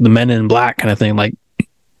 like the Men in Black kind of thing.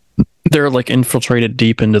 They're infiltrated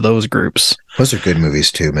deep into those groups. Those are good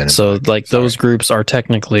movies too, man. So those groups are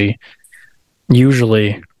technically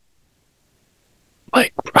usually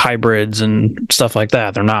hybrids and stuff like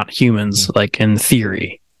that. They're not humans, in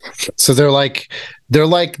theory. So they're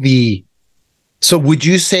so would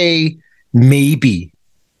you say maybe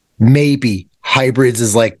hybrids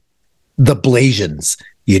is the Blasians.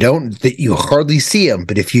 You hardly see them,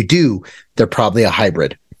 but if you do, they're probably a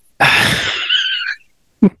hybrid.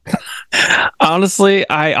 Honestly,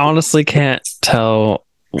 I can't tell.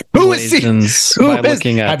 Who is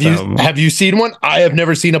looking at them. Have you seen one? I have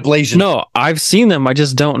never seen a Blasian. No, I've seen them. I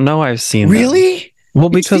just don't know I've seen them. Really? Well,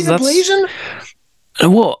 because that's Blasian?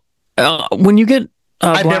 Well, when you get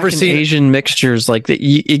I've black never and seen Asian mixtures like that,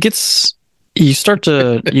 you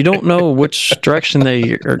don't know which direction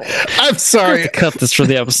they are. I'm sorry. To cut this for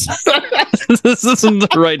the episode. This isn't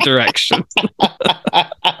the right direction.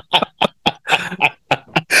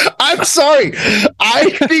 I'm sorry. I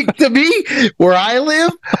think to me, where I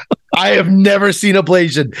live, I have never seen a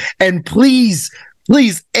Blasian. And please,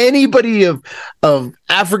 anybody of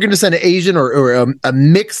African descent, Asian, or a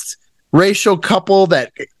mixed racial couple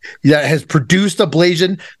that has produced a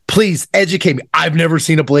Blasian, please educate me. I've never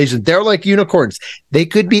seen a Blasian. They're like unicorns. They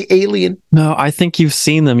could be alien. No, I think you've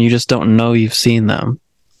seen them. You just don't know you've seen them.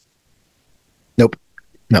 Nope.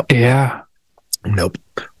 Yeah. Nope.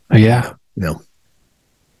 Yeah. No.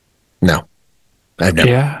 I've never.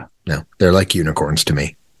 Yeah. No. They're like unicorns to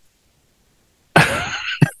me. I'm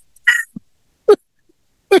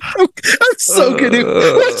so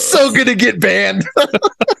gonna get banned.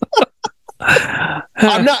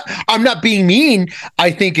 I'm not being mean.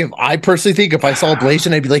 I personally think if I saw a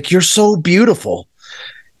Blasian, I'd be like, "You're so beautiful."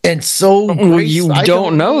 And so you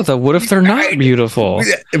don't know though. What if they're not beautiful?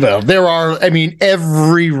 Well, there are. I mean,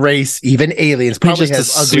 every race, even aliens, probably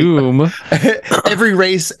just has assume. Every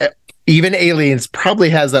race, even aliens, probably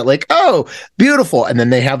has that. Like, oh, beautiful, and then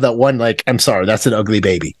they have that one. Like, I'm sorry, that's an ugly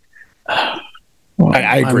baby. Well,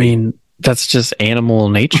 I agree. I mean, that's just animal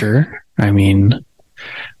nature. I mean,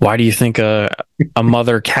 why do you think a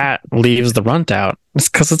mother cat leaves the runt out? It's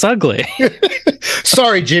because it's ugly.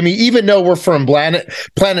 Sorry, Jimmy. Even though we're from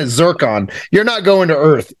planet Zircon, you're not going to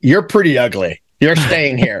Earth. You're pretty ugly. You're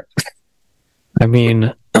staying here. I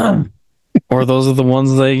mean, or those are the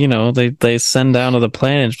ones they send down to the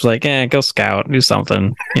planet. It's like, go scout, do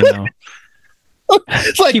something.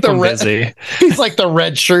 It's like keep them busy. He's like the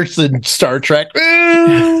red shirts in Star Trek.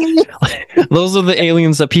 Those are the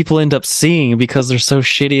aliens that people end up seeing because they're so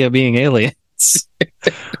shitty at being aliens.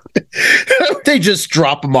 They just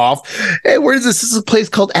drop them off. Hey, where is this? This is a place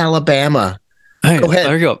called Alabama. Hey, go ahead.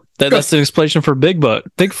 There you go. That's the explanation for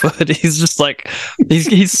Bigfoot. He's just like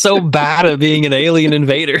he's so bad at being an alien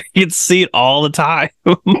invader. You'd see it all the time.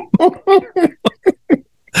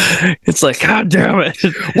 It's like, God damn it.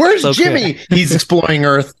 Where's Jimmy? He's exploring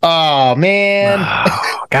Earth. Oh, man.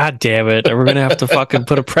 Oh, God damn it. We're going to have to fucking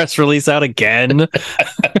put a press release out again.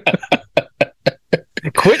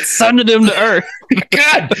 Quit sending him to Earth.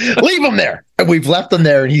 God, leave him there. We've left him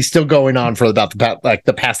there, and he's still going on for about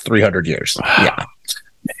the past 300 years. Yeah.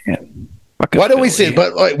 Man. Why don't we see?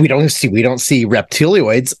 But we don't see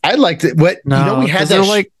reptilioids. I'd like to. We had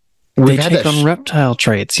that. They take on reptile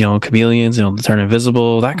traits, chameleons, they turn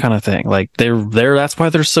invisible, that kind of thing. Like they're that's why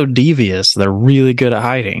they're so devious. They're really good at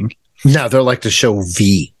hiding. No, they're like the show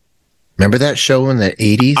V. Remember that show in the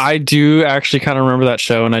 80s? I do actually kind of remember that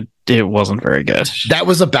show, and it wasn't very good. That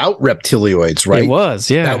was about reptilioids, right? It was,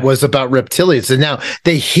 yeah. That was about reptilians. And now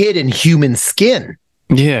they hid in human skin.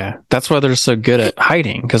 Yeah, that's why they're so good at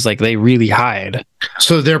hiding, because they really hide.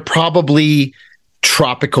 So they're probably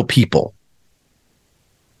tropical people.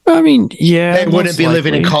 I mean, yeah. They wouldn't be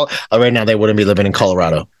living in right now. They wouldn't be living in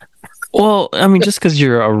Colorado. Well, I mean, just because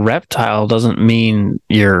you're a reptile doesn't mean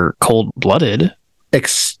you're cold-blooded.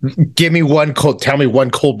 Tell me one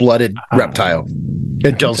cold-blooded reptile.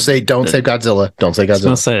 And don't say Godzilla. Don't say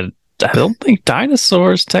Godzilla. I don't think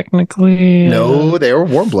dinosaurs technically. No, they were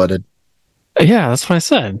warm-blooded. Yeah, that's what I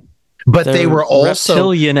said. But they were also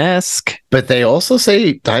reptilian-esque. But they also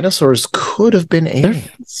say dinosaurs could have been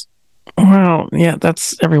aliens. Well, yeah,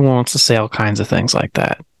 everyone wants to say all kinds of things like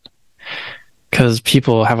that. Because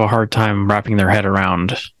people have a hard time wrapping their head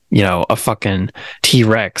around, a fucking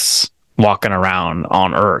T-Rex walking around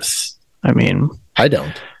on Earth. I mean, I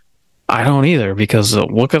don't either, because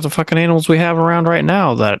look at the fucking animals we have around right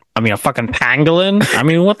now. A fucking pangolin. I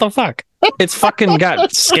mean, what the fuck? It's fucking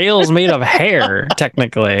got scales made of hair,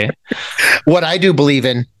 technically. What I do believe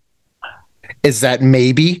in is that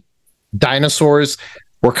maybe dinosaurs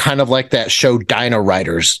were kind of like that show Dino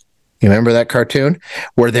Riders. You remember that cartoon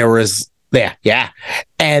where there was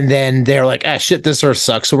and then they're like, shit, this Earth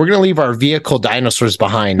sucks, so we're gonna leave our vehicle dinosaurs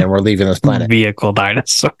behind and we're leaving this planet. Vehicle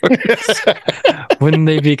dinosaurs. Wouldn't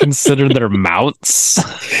they be considered their mounts?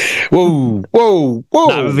 Whoa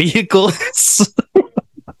Not vehicles.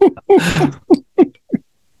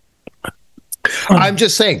 I'm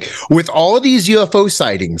just saying, with all of these UFO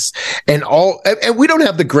sightings and we don't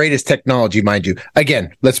have the greatest technology, mind you.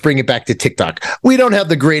 Again, let's bring it back to TikTok. We don't have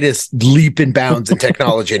the greatest leap and bounds in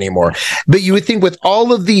technology anymore. But you would think with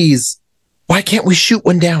all of these, why can't we shoot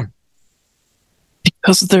one down?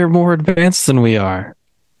 Because they're more advanced than we are.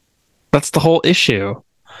 That's the whole issue.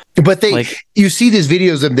 But you see these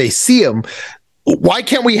videos and they see them. Why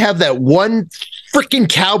can't we have that one freaking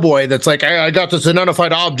cowboy that's like, I got this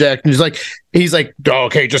unidentified object, and he's like, oh,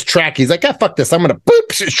 okay, just track. He's like, fuck this, I'm gonna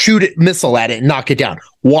shoot it, missile at it, and knock it down.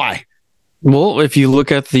 Why? Well, if you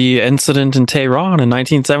look at the incident in Tehran in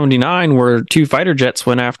 1979, where 2 fighter jets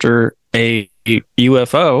went after a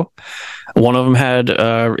UFO, one of them had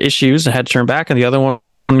issues and had to turn back, and the other one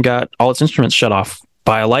got all its instruments shut off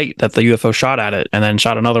by a light that the UFO shot at it, and then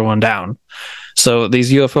shot another one down. So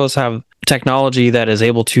these UFOs have technology that is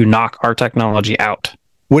able to knock our technology out.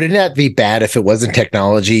 Wouldn't that be bad if it wasn't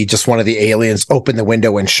technology? Just one of the aliens opened the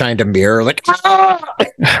window and shined a mirror, like, ah!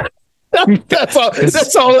 That's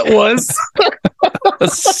all it was.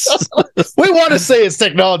 We want to say it's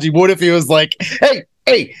technology. What if he was like,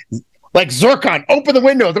 hey, like Zircon, open the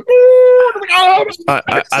window. I don't.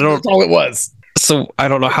 That's all it was. So I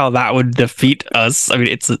don't know how that would defeat us. I mean,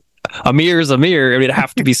 it's a mirror is a mirror. I mean, it'd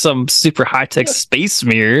have to be some super high-tech space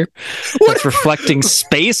mirror that's reflecting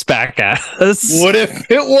space back at us. What if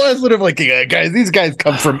it was? What if, like, guys, these guys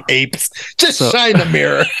come from apes. Just shine the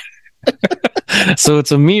mirror. So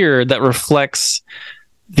it's a mirror that reflects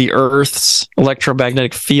the Earth's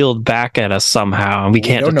electromagnetic field back at us somehow, and we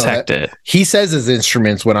can't detect it. He says his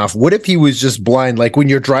instruments went off. What if he was just blind? Like when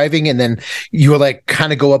you're driving and then you like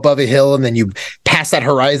kind of go above a hill and then you pass that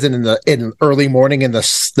horizon in early morning and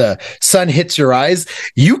the sun hits your eyes,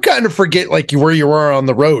 you kind of forget like where you were on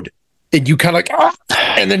the road. And you kind of like,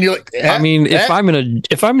 and then you're like, I mean, if I'm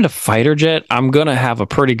in a fighter jet, I'm gonna have a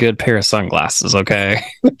pretty good pair of sunglasses. Okay,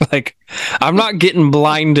 like I'm not getting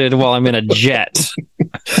blinded while I'm in a jet.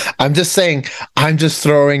 I'm just saying, I'm just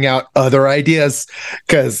throwing out other ideas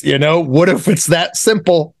because what if it's that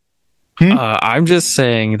simple? I'm just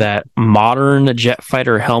saying that modern jet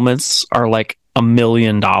fighter helmets are like $1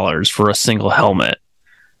 million for a single helmet.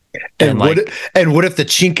 And what if the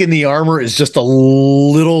chink in the armor is just a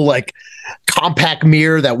little like compact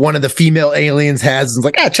mirror that one of the female aliens has and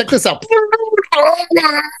it's like, check this out.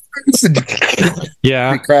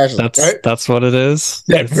 Yeah, that's what it is.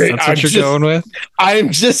 That's what you're going with.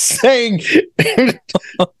 I'm just saying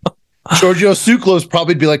Giorgio Tsoukalos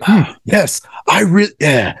probably be like, yes, I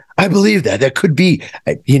believe that. That could be.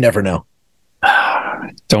 You never know.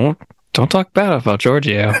 Don't talk bad about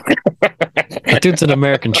Giorgio. That dude's an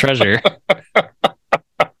American treasure.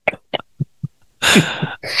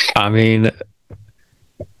 I mean,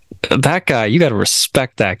 that guy, you got to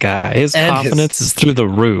respect that guy. His confidence is through the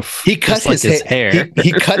roof. He cut his hair.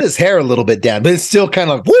 He cut his hair a little bit down, but it's still kind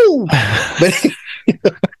of like, woo.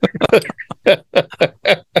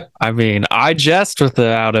 I mean, I jest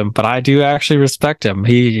without him, but I do actually respect him.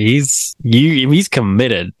 He's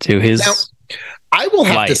committed to his. Now, I will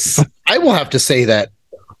have to say that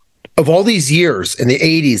of all these years in the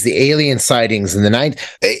 80s, the alien sightings in the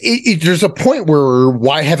 90s, there's a point where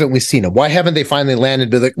why haven't we seen them? Why haven't they finally landed?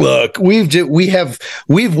 Be like, look, we've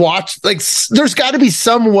watched. Like, there's got to be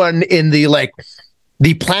someone in the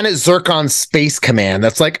Planet Zircon Space Command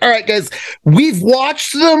that's like, all right, guys, we've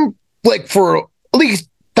watched them like for at least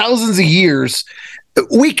thousands of years.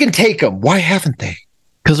 We can take them. Why haven't they?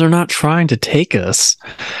 Because they're not trying to take us.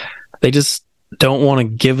 They just don't want to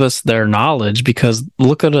give us their knowledge because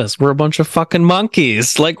look at us. We're a bunch of fucking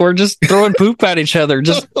monkeys. Like, we're just throwing poop at each other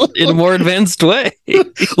just in a more advanced way.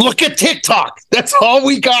 Look at TikTok. That's all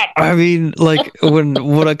we got. I mean, like when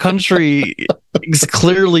a country is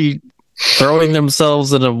clearly throwing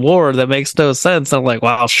themselves in a war that makes no sense, I'm like,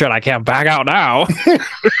 well, shit, I can't back out now.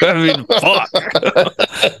 I mean, fuck.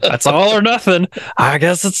 That's all or nothing. I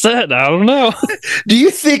guess it's it. I don't know. Do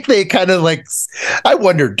you think they kind of like, I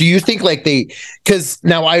wonder, do you think like because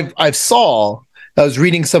now I was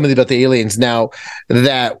reading something about the aliens now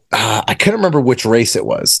that I couldn't remember which race it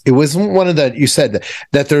was. It wasn't one of the, you said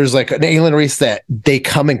that there's like an alien race that they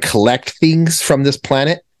come and collect things from this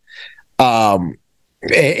planet.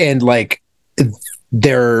 And like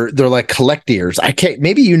they're like collectors. I can't.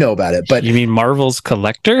 Maybe you know about it, but you mean Marvel's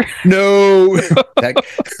Collector? No,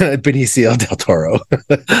 Benicio del Toro.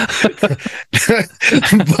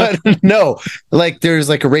 But no, like there's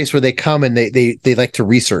like a race where they come and they like to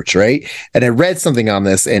research, right? And I read something on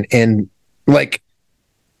this, and like,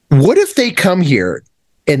 what if they come here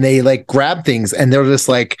and they like grab things and they're just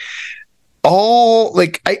like. All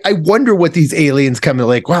like I wonder what these aliens come to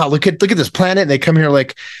like, wow, look at this planet, and they come here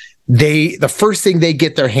like the first thing they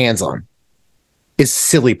get their hands on is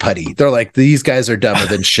silly putty. They're like, these guys are dumber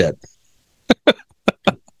than shit. I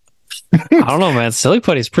don't know, man. Silly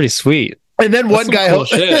putty is pretty sweet. And then one guy, cool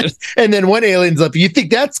shit. And then one alien's up. You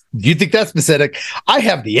think that's pathetic? I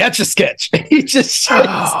have the Etch-a-Sketch. He just shakes.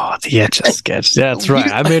 Oh, the Etch-a-Sketch. Yeah, that's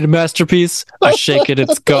right. I made a masterpiece. I shake it.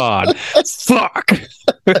 It's gone. Fuck.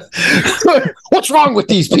 What's wrong with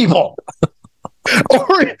these people?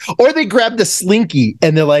 Or they grab the Slinky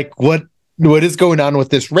and they're like, what is going on with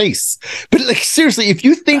this race? But like, seriously, if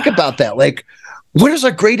you think about that, like, what is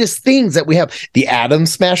our greatest things that we have? The Atom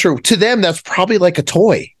Smasher. To them, that's probably like a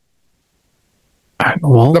toy.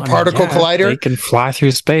 Well, the particle collider. They can fly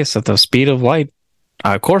through space at the speed of light.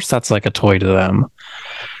 Of course, that's like a toy to them.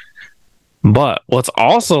 But what's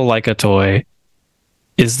also like a toy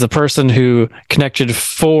is the person who connected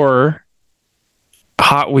 4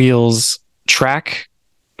 Hot Wheels track,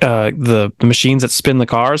 the machines that spin the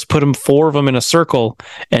cars, put 4 of them in a circle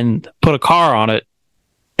and put a car on it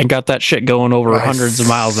and got that shit going over hundreds of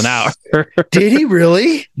miles an hour. Did he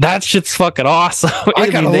really? That shit's fucking awesome. I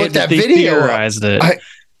gotta look that video. Theorized it.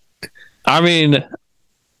 I mean,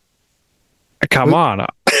 come on.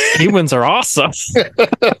 Humans are awesome. Or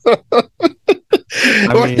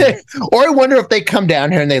I wonder if they come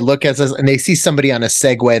down here and they look at us and they see somebody on a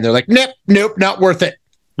Segway and they're like, nope, not worth it.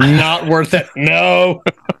 Not worth it. No.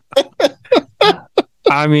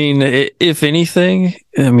 I mean, if anything,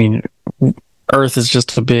 Earth is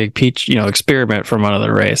just a big experiment from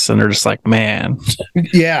another race, and they're just like, man.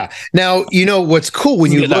 Yeah. Now, what's cool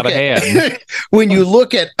when you look at when you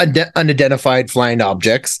look at unidentified flying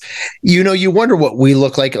objects, you wonder what we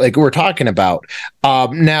look like we're talking about.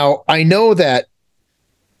 Now, I know that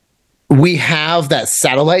we have that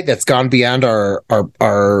satellite that's gone beyond our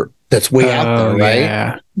that's way out there,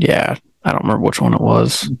 right? Yeah. I don't remember which one it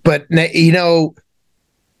was, but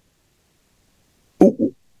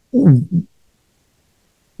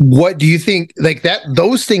what do you think? Like that,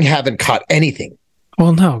 those things haven't caught anything.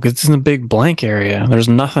 Well, no, because it's in a big blank area. There's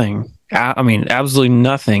nothing. Absolutely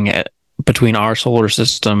nothing between our solar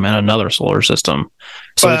system and another solar system.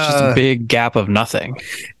 So it's just a big gap of nothing.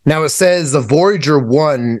 Now it says the Voyager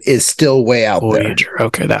 1 is still way out there. Voyager,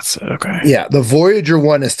 okay, that's it. Okay. Yeah, the Voyager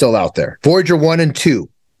 1 is still out there. Voyager 1 and 2.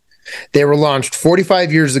 They were launched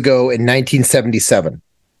 45 years ago in 1977.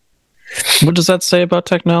 What does that say about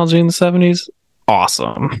technology in the 70s?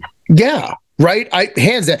 Awesome. Yeah, right?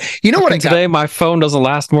 Hands down. You know what I got? Today, my phone doesn't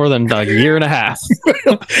last more than a year and a half.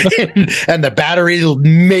 and the battery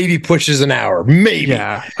maybe pushes an hour. Maybe.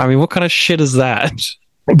 Yeah. What kind of shit is that?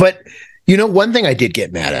 But, one thing I did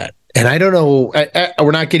get mad at, and I don't know,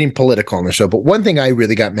 we're not getting political on the show, but one thing I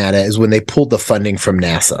really got mad at is when they pulled the funding from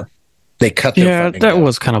NASA. They cut their funding down.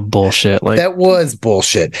 Was kind of bullshit. That was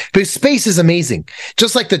bullshit. But space is amazing.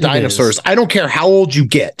 Just like the dinosaurs. I don't care how old you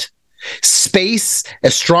get. Space,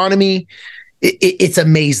 astronomy, it's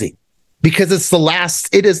amazing because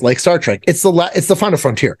it is like Star Trek. It's the final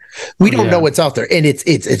frontier. We don't know what's out there, and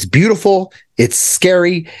it's beautiful. It's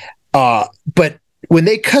scary. But when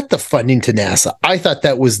they cut the funding to NASA, I thought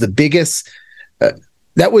that was the biggest.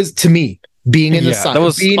 That was, to me, being in the science. That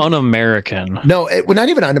was un-American. No, not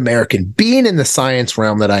even un-American. Being in the science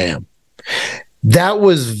realm that I am, that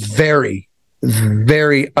was very,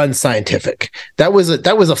 very unscientific. That was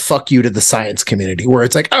a fuck you to the science community, where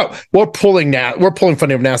it's like, oh, we're pulling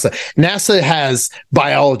funding of NASA. NASA has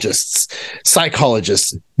biologists,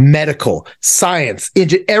 psychologists, medical, science,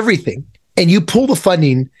 everything, and you pull the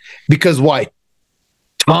funding because why?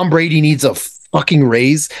 Tom Brady needs a fucking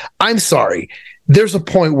raise. I'm sorry. There's a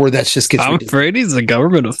point where that's just gets. Tom Brady's a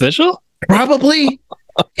government official? Probably.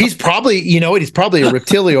 He's probably, he's probably a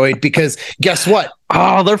reptilioid because guess what?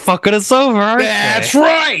 Oh, they're fucking us over. That's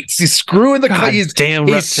right. He's screwing damn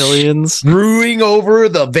reptilians. Screwing over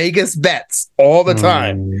the Vegas bets all the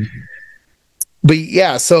time. But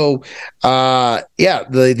yeah, so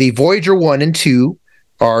the Voyager 1 and 2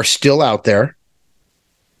 are still out there.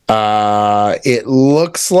 It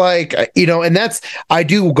looks like, and that's, I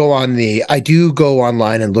do go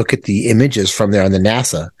online and look at the images from there on the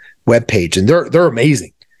NASA webpage, and they're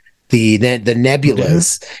amazing. The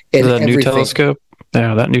nebulas and the new telescope.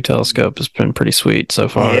 Yeah, that new telescope has been pretty sweet so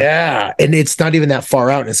far. Yeah, and it's not even that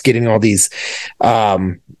far out, and it's getting all these.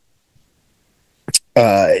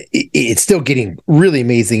 It's still getting really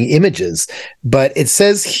amazing images, but it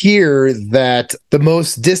says here that the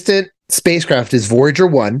most distant spacecraft is Voyager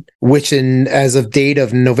 1, which as of date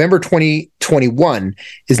of November 2021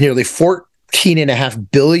 is nearly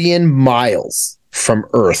 14.5 billion miles from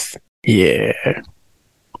Earth. Yeah.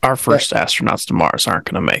 Our first astronauts to Mars aren't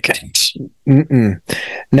going to make it. Now,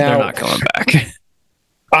 they're not coming back.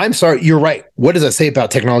 I'm sorry, you're right. What does that say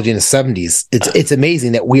about technology in the 70s? It's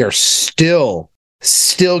amazing that we are still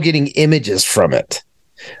getting images from it.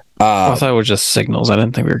 I thought it was just signals. I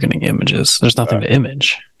didn't think we were getting images. There's nothing to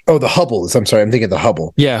image. Oh, the Hubble. I'm sorry. I'm thinking of the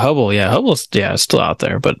Hubble. Yeah, Hubble. Yeah, Hubble's it's still out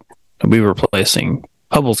there, but replacing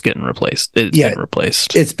Hubble's getting replaced. It's been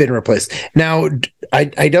replaced. It's been replaced. Now,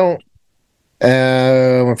 I don't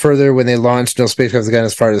went further when they launched. No spacecraft has gone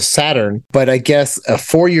as far as Saturn, but I guess a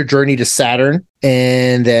 4-year journey to Saturn,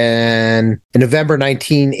 and then in November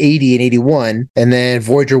 1980 and 81, and then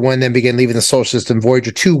Voyager 1 then began leaving the solar system.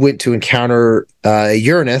 Voyager 2 went to encounter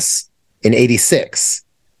Uranus in 86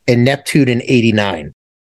 and Neptune in 89.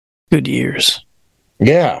 Good years.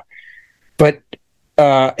 Yeah. But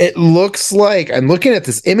it looks like I'm looking at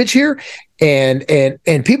this image here,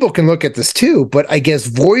 and people can look at this too, but I guess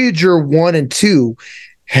Voyager 1 and 2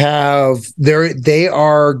 they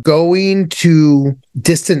are going to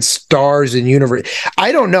distant stars and universe.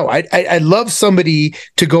 I don't know. I'd love somebody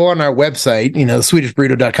to go on our website,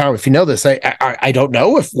 swedishburrito.com. If you know this, I don't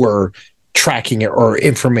know if we're tracking it or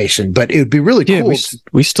information, but it would be really cool.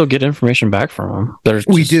 We still get information back from them.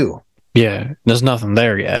 We do. Yeah, there's nothing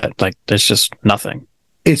there yet. Like, there's just nothing.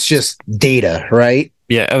 It's just data, right?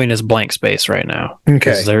 Yeah, I mean, it's blank space right now.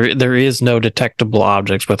 Okay. There is no detectable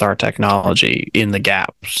objects with our technology in the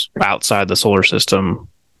gaps outside the solar system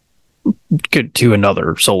to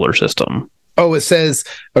another solar system. Oh, it says,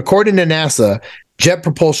 according to NASA, Jet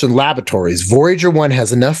Propulsion Laboratories, Voyager 1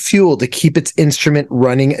 has enough fuel to keep its instrument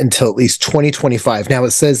running until at least 2025. Now,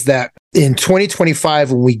 it says that in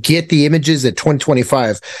 2025, when we get the images at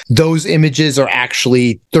 2025, those images are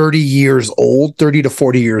actually 30 to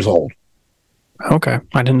 40 years old. Okay.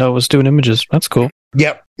 I didn't know it was doing images. That's cool.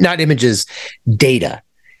 Yep. Not images, data.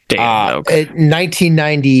 Okay. In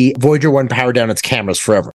 1990, Voyager 1 powered down its cameras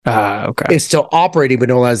forever. Okay. It's still operating, but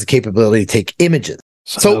no longer has the capability to take images.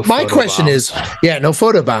 So no my question is, no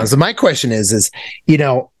photo bombs. And my question is,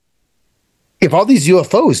 if all these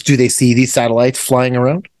UFOs, do they see these satellites flying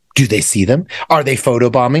around? Do they see them? Are they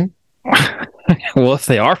photobombing? Well, if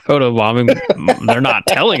they are photobombing, they're not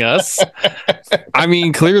telling us. I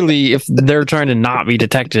mean, clearly, if they're trying to not be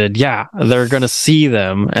detected, they're going to see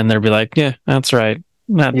them and they'll be like, yeah, that's right.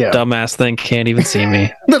 That dumbass thing can't even see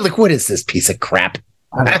me. They're like, what is this piece of crap?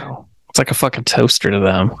 I know. It's like a fucking toaster to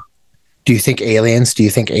them. Do you think aliens? Do you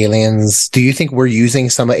think we're using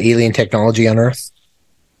some alien technology on Earth?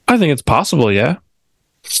 I think it's possible, yeah.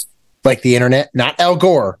 Like the internet? Not Al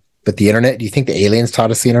Gore, but the internet? Do you think the aliens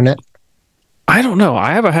taught us the internet? I don't know.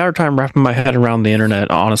 I have a hard time wrapping my head around the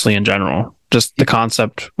internet, honestly, in general. Just the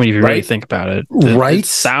concept, when you really think about it. It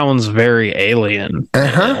sounds very alien.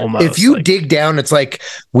 Almost. If you dig down, it's like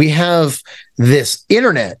we have this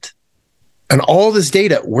internet and all this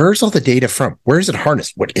data. Where's all the data from? Where is it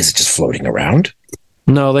harnessed? What is it, just floating around?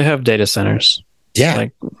 No, they have data centers. Yeah.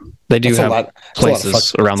 Like, they do have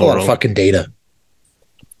places around the world. A lot of fucking data.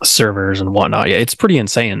 Servers and whatnot. Yeah, it's pretty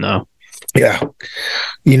insane, though. Yeah.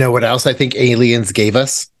 You know what else I think aliens gave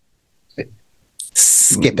us?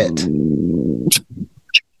 Skip it.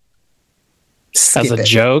 As a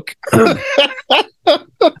joke.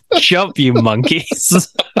 Jump, you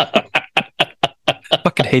monkeys.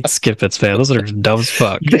 Fucking hate skip it's, man. Those are dumb as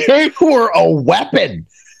fuck. They were a weapon.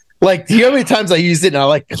 Like, do you know how many times I used it and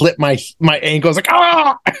I clip my ankles like,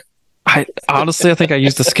 ah! I think I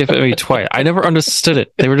used the skip it maybe twice. I never understood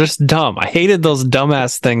it. They were just dumb. I hated those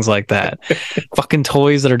dumbass things like that. Fucking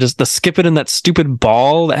toys that are just the skip it in that stupid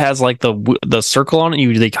ball that has like the circle on it.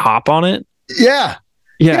 You hop on it. Yeah.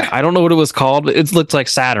 I don't know what it was called. It looked like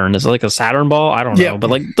Saturn. It's like a Saturn ball. I don't know, but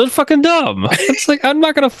like they're fucking dumb. It's like I'm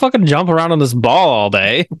not gonna fucking jump around on this ball all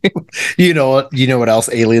day. You know what else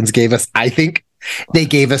aliens gave us? I think they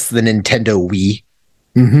gave us the Nintendo Wii.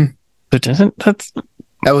 Mm-hmm.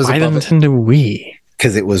 That was why the Nintendo Wii?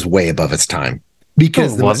 Because it was way above its time.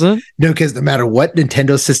 Because was it? No, because no matter what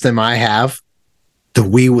Nintendo system I have, the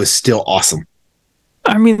Wii was still awesome.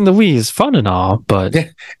 I mean, the Wii is fun and all, but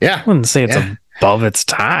I wouldn't say it's above its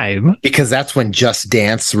time. Because that's when Just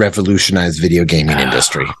Dance revolutionized video gaming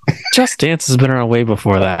industry. Just Dance has been around way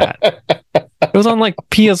before that. It was on like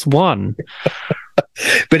PS1.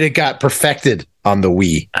 But it got perfected on the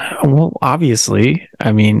Wii. Well, obviously.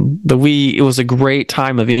 I mean, the Wii, it was a great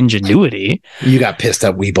time of ingenuity. You got pissed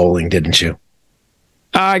at Wii bowling, didn't you?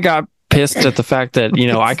 I got pissed at the fact that,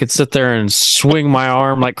 I could sit there and swing my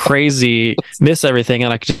arm like crazy, miss everything,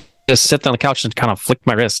 and I could just sit down on the couch and kind of flick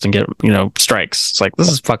my wrist and get, strikes. It's like, this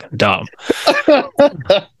is fucking dumb.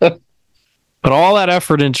 But all that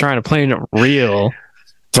effort in trying to play it real,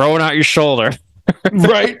 throwing out your shoulder.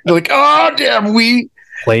 Right? They're like, oh, damn, Wii.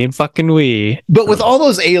 Playing fucking Wii. But with all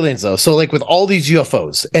those aliens, though, so like with all these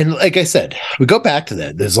UFOs, and like I said, we go back to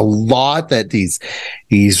that. There's a lot that these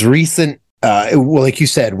recent, well, like you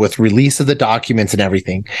said, with release of the documents and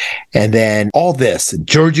everything, and then all this,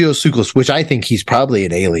 Giorgio Tsoukalos, which I think he's probably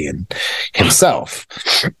an alien himself.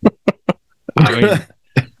 I mean,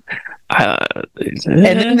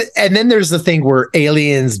 and then there's the thing where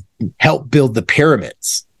aliens help build the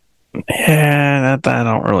pyramids. Yeah, I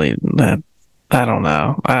don't really. I don't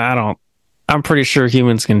know. I don't. I'm pretty sure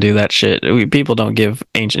humans can do that shit. People don't give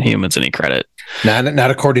ancient humans any credit.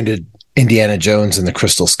 Not according to Indiana Jones and the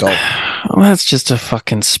Crystal Skull. Well, that's just a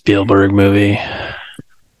fucking Spielberg movie.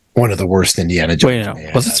 One of the worst Indiana Jones. Wait,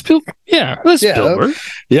 no. Was it Spielberg? Yeah, it was Spielberg.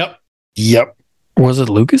 Yep. Was it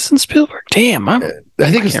Lucas and Spielberg? Damn, I think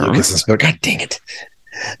it was Lucas and Spielberg. God dang it.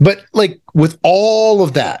 But like with all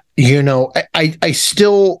of that, you know, I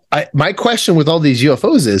still, my question with all these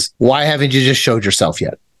UFOs is, why haven't you just showed yourself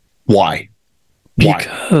yet? Why?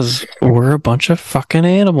 Because we're a bunch of fucking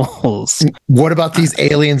animals. What about these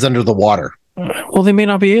aliens under the water? Well, they may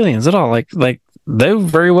not be aliens at all. Like they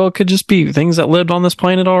very well could just be things that lived on this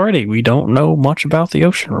planet already. We don't know much about the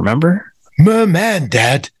ocean, remember? Merman,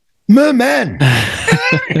 Dad. Merman.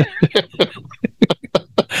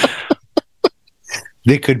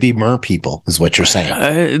 They could be mer people, is what you're saying.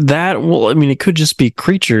 It could just be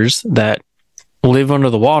creatures that live under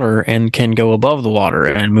the water and can go above the water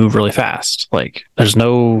and move really fast. Like, there's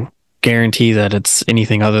no guarantee that it's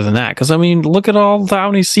anything other than that. Because, I mean, look at how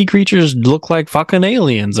many sea creatures look like fucking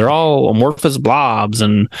aliens. They're all amorphous blobs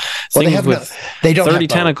and things with 30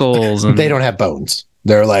 tentacles. And they don't have bones.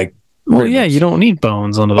 They're like... Well, yeah, you don't need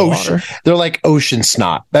bones under the water. They're like ocean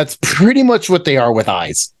snot. That's pretty much what they are with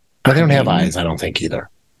eyes. But they don't have eyes, I don't think, either.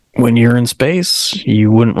 When you're in space,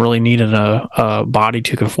 you wouldn't really need a body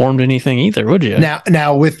to conform to anything either, would you?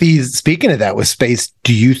 Now, with these, speaking of that, with space,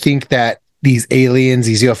 do you think that these aliens,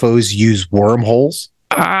 these UFOs, use wormholes?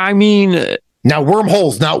 I mean... Now,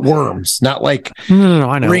 wormholes, not worms. Not like no,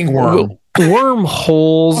 I know. Ringworm.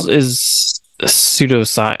 Wormholes is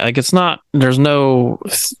pseudoscience. Like, it's not... There's no...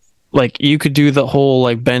 Like, you could do the whole,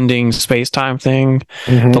 like, bending space-time thing,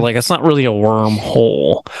 but, like, it's not really a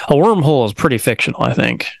wormhole. A wormhole is pretty fictional, I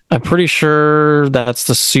think. I'm pretty sure that's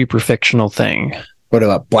the super fictional thing. What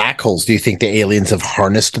about black holes? Do you think the aliens have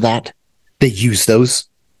harnessed that? They use those?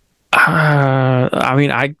 I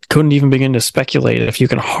mean, I couldn't even begin to speculate if you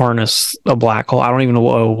can harness a black hole. I don't even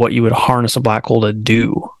know what you would harness a black hole to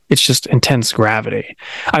do. It's just intense gravity.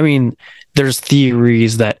 I mean, there's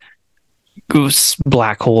theories that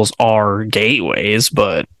black holes are gateways,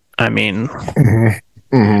 but I mean,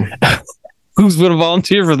 who's going to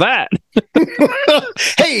volunteer for that?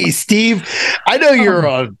 Hey, Steve, I know you're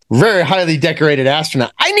a very highly decorated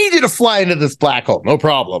astronaut. I need you to fly into this black hole. No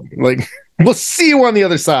problem. Like, we'll see you on the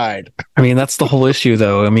other side. I mean, that's the whole issue,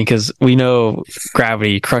 though. I mean, because we know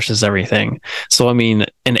gravity crushes everything. So, I mean,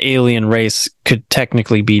 an alien race could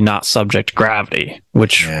technically be not subject to gravity,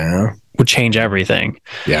 which would change everything.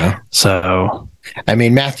 Yeah. So, I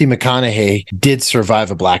mean, Matthew McConaughey did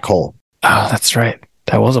survive a black hole. Oh, that's right.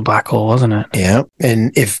 That was a black hole, wasn't it? Yeah.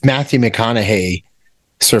 And if Matthew McConaughey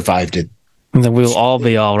survived it, then we'll all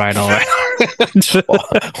be all right. All right.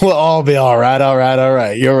 We'll all be all right. All right. All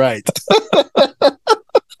right. You're right.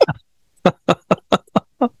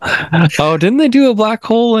 Oh, didn't they do a black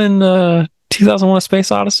hole in 2001: A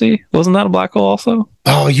Space Odyssey? Wasn't that a black hole also?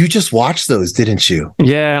 Oh, you just watched those, didn't you?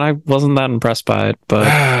 Yeah, and I wasn't that impressed by it, but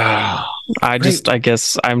I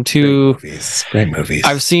guess I'm too... Great movies.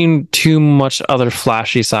 I've seen too much other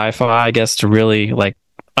flashy sci-fi, I guess, to really, like,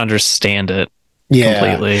 understand it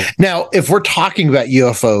completely. Now, if we're talking about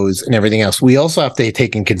UFOs and everything else, we also have to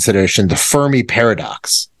take in consideration the Fermi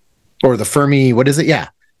paradox. Or the Fermi... What is it? Yeah.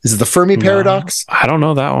 Is it the Fermi paradox? I don't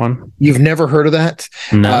know that one. You've never heard of that?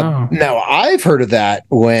 No. Now, I've heard of that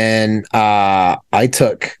when I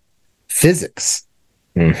took physics.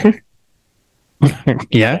 Mm-hmm.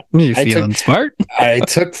 Yeah, you feeling smart? I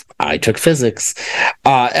took physics.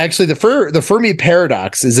 Actually, the Fermi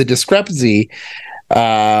paradox is a discrepancy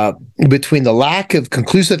between the lack of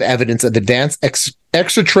conclusive evidence of advanced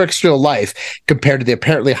extraterrestrial life compared to the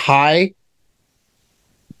apparently high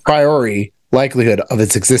priori likelihood of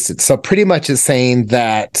its existence. So pretty much it's saying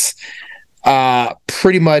that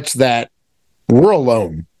pretty much that we're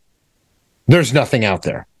alone. There's nothing out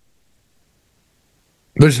there.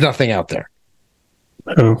 There's nothing out there.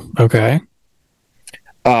 Oh, okay.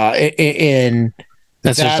 And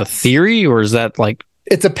that's just a theory, or is that like...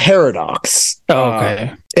 It's a paradox. Oh,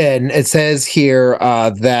 okay. And it says here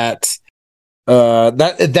that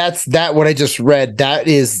That's what I just read. That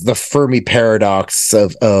is the Fermi paradox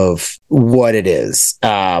of what it is.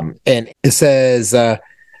 And it says the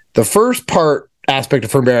first aspect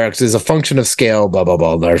of Fermi paradox is a function of scale, blah blah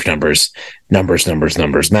blah, large numbers,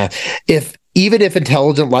 math. Even if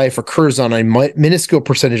intelligent life occurs on a minuscule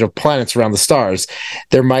percentage of planets around the stars,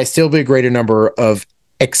 there might still be a greater number of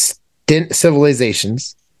extant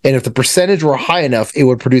civilizations. And if the percentage were high enough, it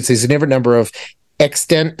would produce a significant number of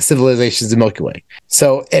extant civilizations in the Milky Way.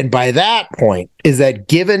 So, and by that point is that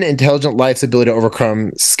given intelligent life's ability to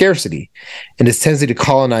overcome scarcity and its tendency to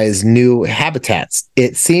colonize new habitats,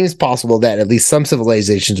 it seems possible that at least some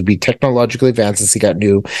civilizations would be technologically advanced and seek out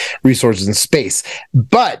new resources in space.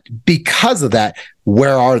 But because of that,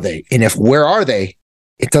 where are they? And if where are they,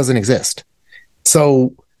 it doesn't exist.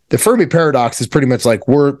 So the Fermi paradox is pretty much like,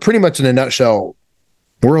 we're pretty much in a nutshell,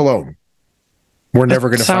 we're alone. We're never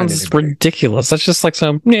going to find anybody. Sounds ridiculous. That's just like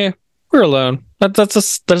we're alone. That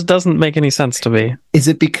doesn't make any sense to me. Is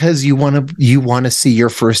it because you want to see your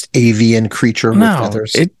first avian creature with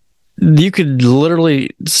feathers? You could literally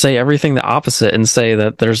say everything the opposite and say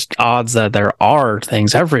that there's odds that there are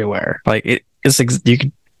things everywhere. Like you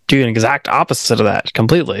could do an exact opposite of that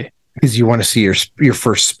completely. Because you want to see your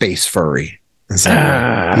first space furry. You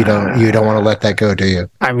don't want to let that go, do you?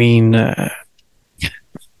 I mean,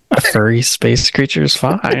 a furry space creature is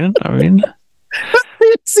fine. I mean,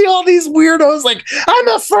 you see all these weirdos like, I'm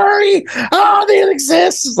a furry. Oh, they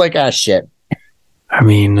exist. It's like, shit. I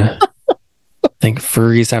mean, I think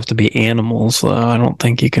furries have to be animals, though. I don't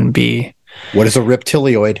think you can be. What is a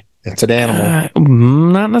reptilioid? It's an animal.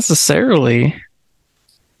 Not necessarily.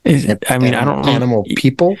 I don't know. Animal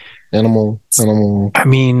people? Animal. I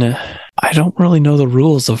mean, I don't really know the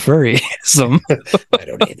rules of furryism. I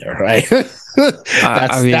don't either, right?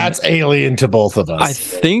 That's alien to both of us. I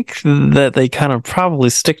think that they kind of probably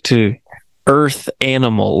stick to earth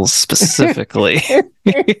animals specifically.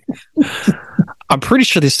 I'm pretty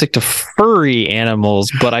sure they stick to furry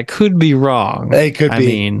animals, but I could be wrong. They could be. I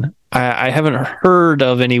mean, I haven't heard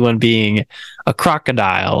of anyone being a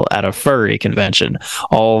crocodile at a furry convention,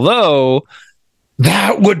 although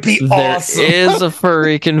that would be awesome. There is a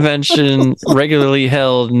furry convention regularly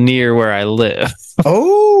held near where I live.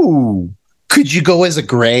 Oh, could you go as a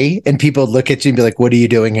gray and people would look at you and be like, what are you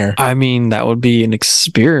doing here? I mean, that would be an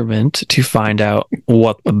experiment to find out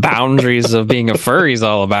what the boundaries of being a furry is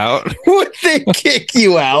all about. Would they kick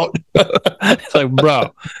you out? It's like,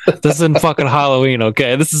 bro, this isn't fucking Halloween,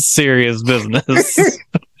 okay? This is serious business.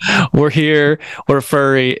 We're here, we're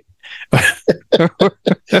furry.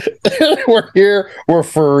 We're here, we're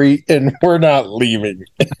furry, and we're not leaving.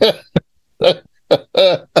 This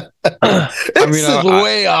is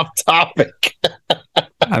way off topic.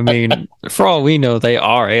 I mean, for all we know, they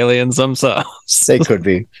are aliens themselves. They could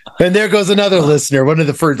be. And there goes another listener, one of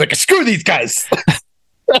the furries, like, screw these guys.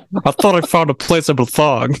 I thought I found a place I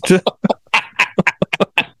belonged.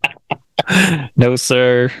 No,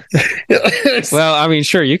 sir. Well, I mean,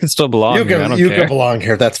 sure, you can still belong here. You can belong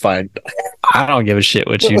here. That's fine. I don't give a shit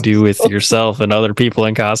what you do with yourself and other people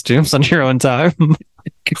in costumes on your own time.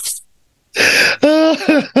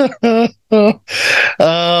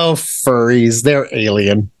 Oh, furries. They're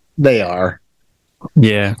alien. They are.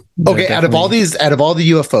 Yeah. Okay, out of all the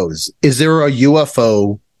UFOs, is there a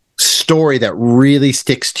UFO story that really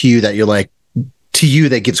sticks to you that you're like,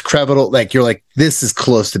 that gives credible, like you're like, this is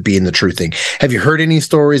close to being the true thing? Have you heard any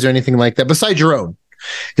stories or anything like that besides your own?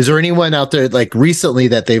 Is there anyone out there like recently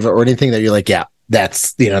that or anything that you're like, yeah,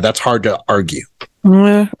 that's hard to argue?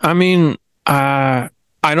 I mean, I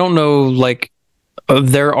don't know. Like,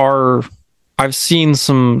 I've seen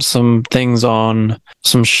some things on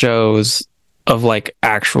some shows of like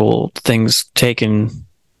actual things taken,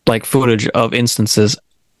 like footage of instances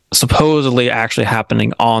supposedly actually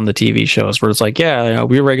happening on the TV shows where it's like, yeah,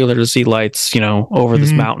 we regularly see lights, over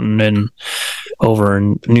this mountain and over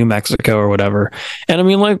in New Mexico or whatever. And I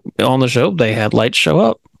mean, like on the show, they had lights show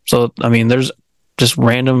up. So, I mean, there's just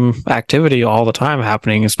random activity all the time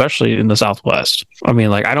happening, especially in the Southwest. I mean,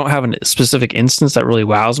 like, I don't have a specific instance that really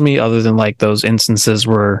wows me other than like those instances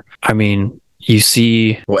where, I mean, you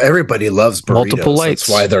see. Well, everybody loves burritos. Multiple lights.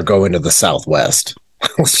 That's why they're going to the Southwest.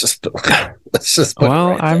 let's just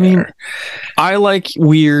well, I mean, I like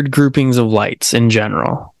weird groupings of lights in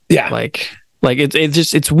general. Yeah, like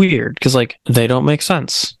it's weird because like they don't make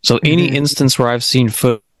sense. So any instance where I've seen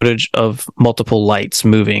footage of multiple lights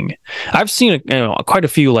moving, I've seen quite a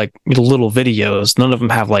few like little videos. None of them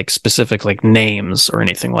have like specific like names or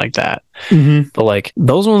anything like that. But like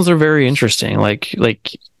those ones are very interesting. Like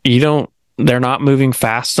they're not moving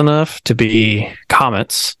fast enough to be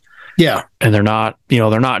comets. Yeah. And they're not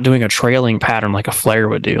doing a trailing pattern like a flare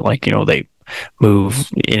would do. Like, they move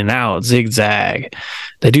in and out, zigzag.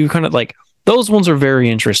 They do kind of like, those ones are very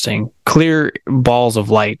interesting. Clear balls of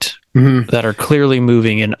light that are clearly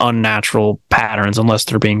moving in unnatural patterns unless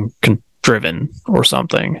they're being driven or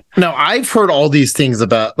something. Now, I've heard all these things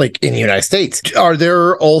about, like, in the United States. Are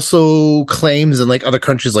there also claims in like other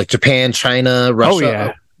countries like Japan, China, Russia? Oh,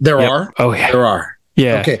 yeah. There are? Oh, yeah. There are.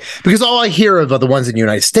 Yeah. Okay. Because all I hear of are the ones in the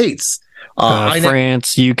United States.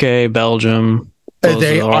 France, UK, Belgium. Those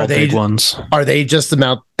are all big ones. Are they just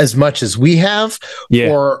about as much as we have?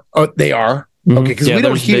 Yeah. Or they are? Mm-hmm. Okay. Because we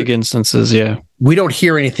don't hear big instances. Yeah. We don't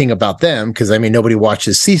hear anything about them because, I mean, nobody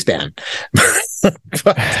watches C-SPAN.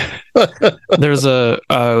 There's a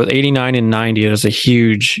 89 and 90. There's a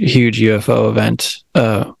huge UFO event,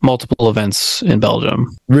 multiple events in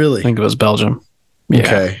Belgium. Really? I think it was Belgium.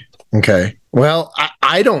 Yeah. Okay. Well,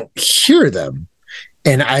 I don't hear them.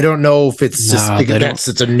 And I don't know if it's just because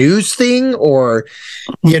it's a news thing or,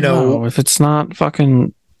 No, if it's not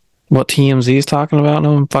fucking what TMZ is talking about,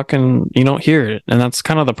 no, you don't hear it. And that's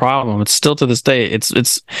kind of the problem. It's still to this day.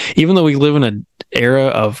 It's even though we live in an era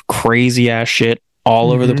of crazy ass shit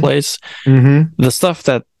all over the place, the stuff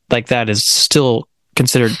that like that is still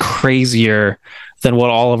considered crazier than what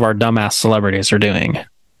all of our dumbass celebrities are doing.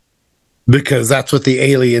 Because that's what the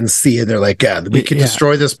aliens see, and they're like, "Yeah, we can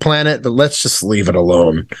destroy this planet, but let's just leave it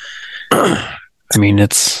alone." I mean,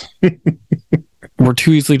 we're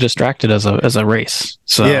too easily distracted as a race.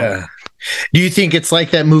 So, yeah. Do you think it's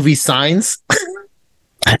like that movie Signs?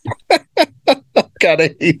 God,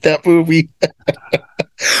 I hate that movie.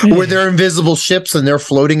 Where they're invisible ships and they're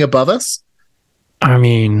floating above us? I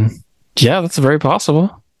mean, yeah, that's very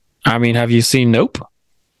possible. I mean, have you seen Nope?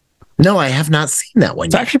 No, I have not seen that one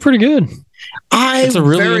It's yet. actually pretty good. It's a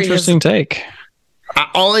really interesting take.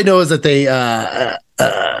 All I know is that they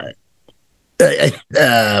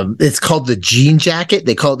it's called the Jean Jacket.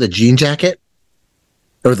 They call it the Jean Jacket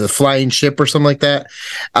or the Flying Ship or something like that.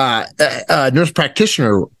 A nurse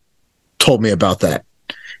practitioner told me about that,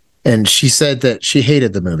 and she said that she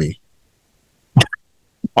hated the movie.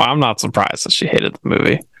 Well, I'm not surprised that she hated the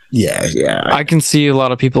movie. Yeah. I can see a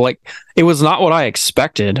lot of people like it was not what I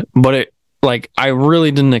expected, but I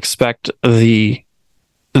really didn't expect the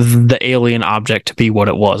alien object to be what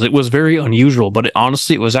it was. It was very unusual, but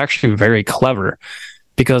honestly, it was actually very clever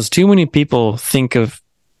because too many people think of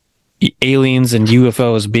aliens and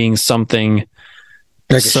UFOs being something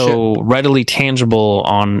like so readily tangible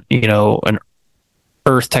on, an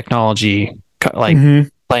Earth technology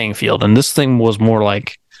playing field. And this thing was more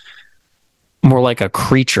like a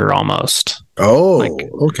creature almost. Oh,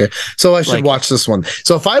 okay. So I should watch this one.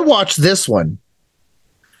 So if I watch this one,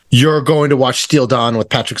 you're going to watch Steel Dawn with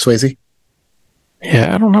Patrick Swayze?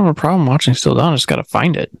 Yeah, I don't have a problem watching Steel Dawn. I just got to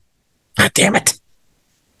find it. God damn it.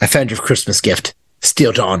 I found your Christmas gift.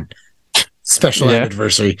 Steel Dawn. Special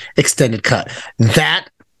anniversary. Extended cut. That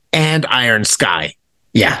and Iron Sky.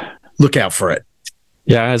 Yeah. Look out for it.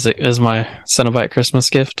 Yeah, as my Cenobite Christmas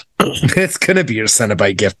gift. It's going to be your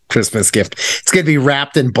Cenobite Christmas gift. It's going to be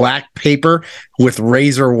wrapped in black paper with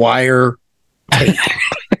razor wire tape.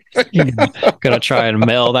 Gonna try and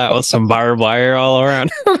mail that with some barbed wire all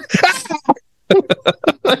around.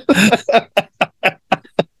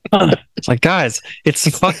 It's like, guys, it's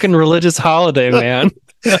a fucking religious holiday, man.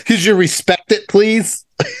 Could you respect it, please?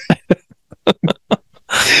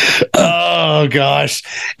 Oh gosh,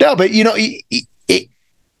 no, but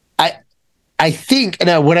I think,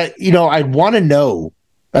 and what I want to know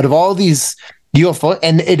out of all these UFO,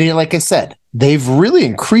 and like I said, they've really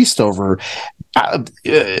increased over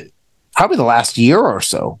probably the last year or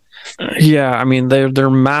so. Yeah, I mean they're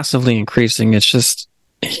massively increasing. It's just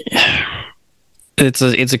it's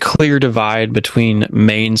a clear divide between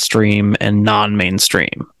mainstream and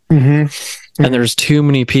non-mainstream. And there's too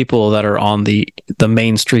many people that are on the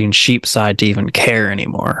mainstream sheep side to even care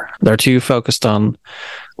anymore. They're too focused on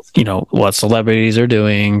what celebrities are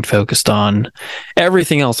doing, focused on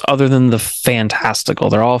everything else other than the fantastical.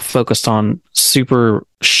 They're all focused on super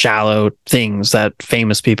shallow things that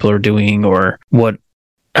famous people are doing or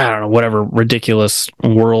whatever ridiculous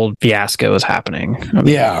world fiasco is happening. I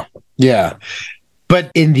mean, yeah.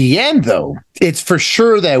 But in the end, though, it's for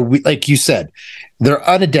sure that we, like you said, they're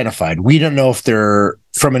unidentified. We don't know if they're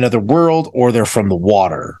from another world or they're from the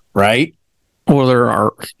water, right? Or there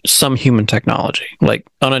are some human technology.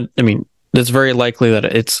 It's very likely that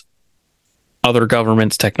it's other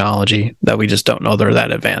governments' technology that we just don't know they're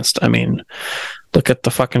that advanced. I mean, look at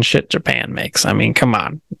the fucking shit Japan makes. I mean, come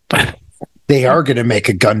on. They are going to make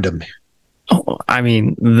a Gundam. I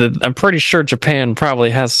mean, I'm pretty sure Japan probably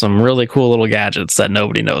has some really cool little gadgets that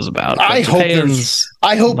nobody knows about. I hope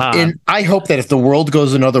that if the world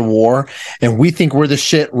goes another war and we think we're the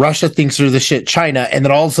shit, Russia thinks they're the shit, China, and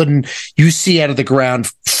then all of a sudden you see out of the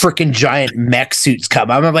ground freaking giant mech suits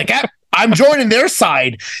come. I'm like, I'm joining their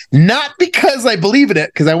side, not because I believe in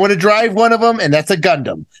it, because I want to drive one of them, and that's a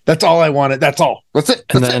Gundam. That's all I wanted. That's all. That's it.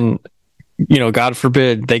 And then, God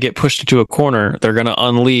forbid, they get pushed into a corner. They're going to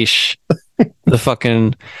unleash the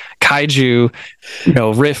fucking kaiju,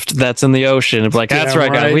 rift that's in the ocean. It's like, that's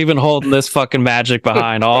right, guys. We've been holding this fucking magic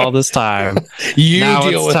behind all this time. Now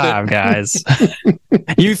deal with time, guys.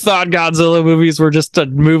 You thought Godzilla movies were just a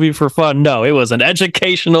movie for fun. No, it was an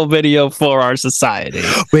educational video for our society.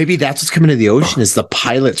 Maybe that's what's coming to the ocean is the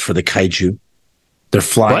pilots for the kaiju. They're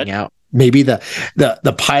flying out. Maybe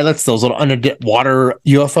the pilots, those little underwater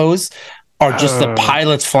UFOs, are just the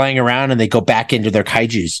pilots flying around and they go back into their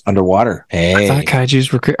kaijus underwater. Hey. I thought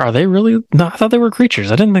kaijus were... Are they really... No, I thought they were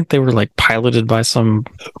creatures. I didn't think they were like piloted by some...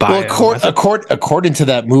 Well, according to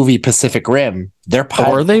that movie Pacific Rim, they're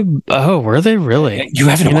piloted. Were they? Oh, were they really? You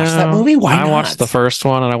haven't watched that movie? Why not? I watched the first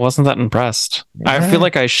one and I wasn't that impressed. Yeah. I feel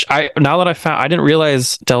like now that I didn't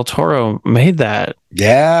realize Del Toro made that.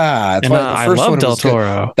 Yeah, that's why the first one Del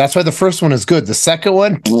Toro. Good. That's why the first one is good. The second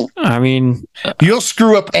one, I mean, you'll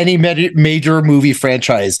screw up any major movie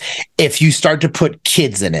franchise if you start to put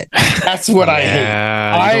kids in it. That's what I hate.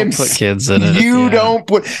 I don't put kids in it. You don't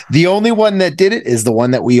put. The only one that did it is the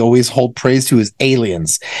one that we always hold praise to is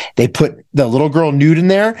Aliens. They put the little girl nude in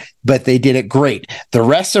there, but they did it great. The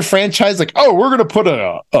rest of franchise, like, oh, we're gonna put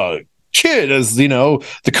a kid as the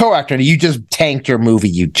co-actor, and you just tanked your movie,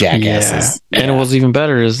 you jackasses. Yeah. And what's even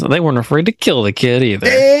better is they weren't afraid to kill the kid either.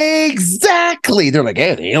 Exactly. They're like,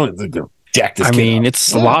 hey, they're jack this kid up.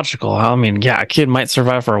 It's logical. I mean, a kid might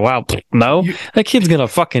survive for a while, but no, that kid's gonna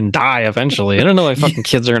fucking die eventually. I don't know if fucking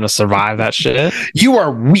kids are gonna survive that shit. You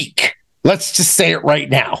are weak. Let's just say it right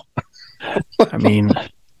now. I mean,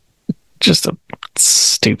 just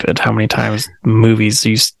stupid how many times movies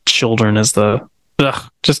use children as the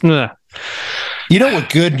You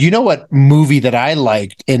know what movie that I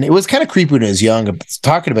liked, and it was kind of creepy when I was young,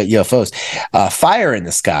 talking about UFOs, Fire in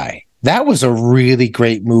the Sky. That was a really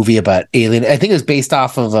great movie about alien. I think it was based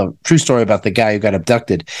off of a true story about the guy who got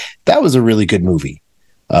abducted. That was a really good movie.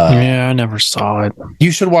 I never saw it.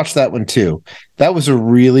 You should watch that one too. That was a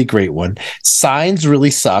really great one. Signs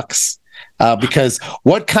really sucks because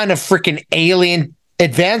what kind of freaking alien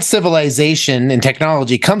advanced civilization and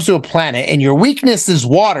technology comes to a planet and your weakness is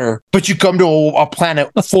water, but you come to a planet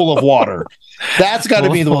full of water. That's got to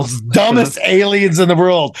be the most dumbest aliens in the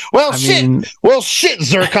world. Well, shit,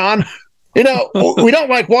 Zircon. We don't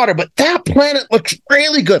like water, but that planet looks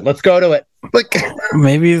really good. Let's go to it. Like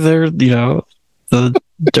maybe they're, the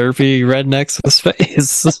derpy rednecks of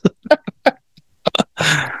space.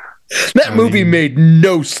 That movie made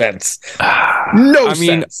no sense. No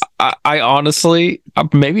sense. I honestly,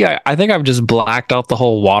 maybe I think I've just blacked out the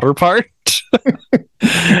whole water part.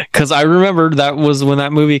 Because I remember that was when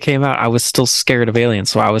that movie came out. I was still scared of aliens,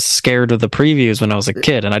 so I was scared of the previews when I was a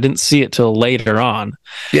kid, and I didn't see it till later on.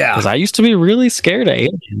 Yeah, because I used to be really scared of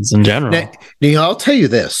aliens in general. Now I'll tell you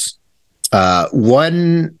this: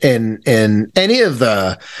 one in any of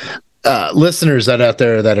the listeners that out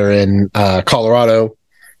there that are in Colorado,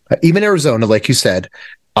 even Arizona, like you said,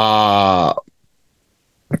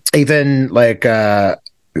 even like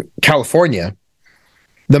California.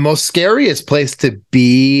 The most scariest place to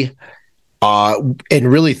be and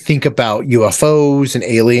really think about UFOs and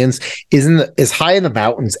aliens is high in the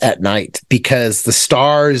mountains at night, because the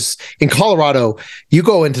stars in Colorado, you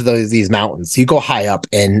go into these mountains, you go high up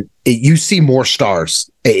and you see more stars.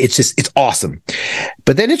 It's awesome.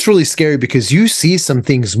 But then it's really scary because you see some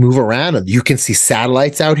things move around and you can see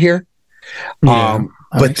satellites out here.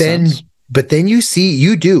 But then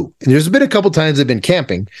you do. And there's been a couple times I've been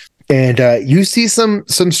camping. And you see some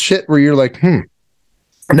shit where you're like,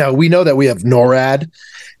 Now, we know that we have NORAD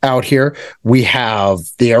out here. We have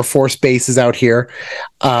the Air Force bases out here.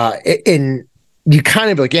 And you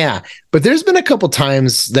kind of like, yeah. But there's been a couple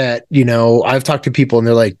times that, I've talked to people and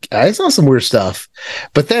they're like, I saw some weird stuff.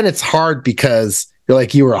 But then it's hard because you're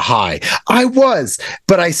like, you were high. I was,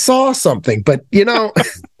 but I saw something. But,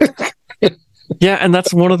 Yeah, and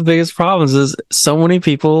that's one of the biggest problems is so many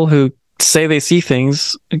people who say they see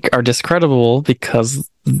things are discreditable because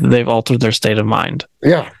they've altered their state of mind.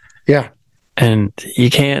 Yeah. And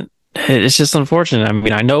you can't, it's just unfortunate. I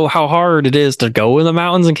mean, I know how hard it is to go in the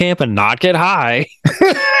mountains and camp and not get high.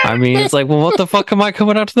 I mean, it's like, well, what the fuck am I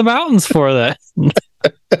coming out to the mountains for then?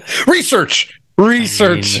 Research.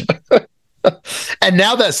 And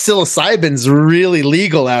now that psilocybin's really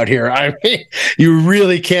legal out here, I mean, you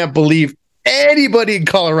really can't believe anybody in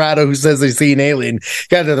Colorado who says they see an alien.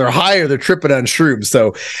 Either they're high or they're tripping on shrooms.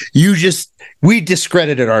 So we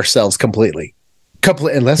discredited ourselves completely.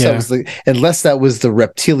 Unless that was the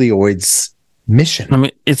reptilioids' mission. I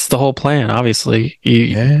mean, it's the whole plan, obviously.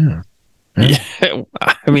 I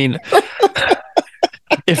mean,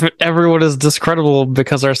 if everyone is discreditable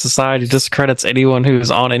because our society discredits anyone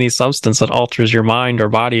who's on any substance that alters your mind or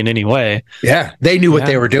body in any way. Yeah, they knew what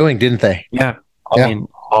they were doing, didn't they? Yeah. I mean,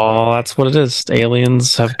 that's what it is.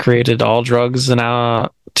 Aliens have created all drugs and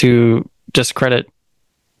to discredit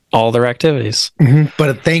all their activities. Mm-hmm.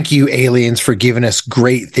 But thank you, aliens, for giving us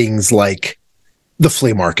great things like the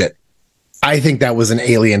flea market. I think that was an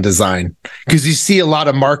alien design, because you see a lot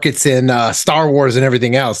of markets in Star Wars and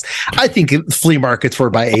everything else. I think flea markets were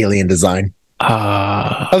by alien design.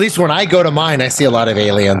 At least when I go to mine, I see a lot of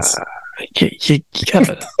aliens. You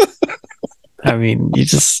gotta, I mean,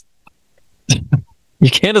 you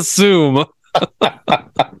can't assume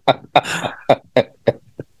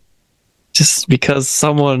just because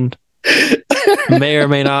someone may or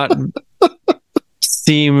may not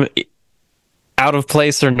seem out of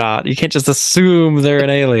place or not. You can't just assume they're an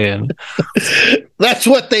alien. That's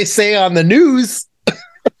what they say on the news.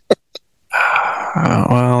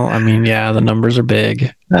 Well, I mean, yeah, the numbers are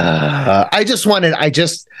big. I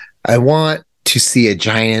want to see a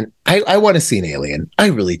giant. I want to see an alien. I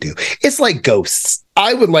really do. It's like ghosts.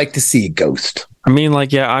 I would like to see a ghost. I mean,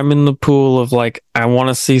 like, yeah, I'm in the pool of like, I want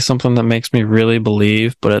to see something that makes me really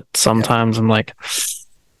believe, but sometimes I'm like,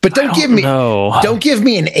 but don't give me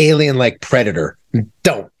an alien like Predator.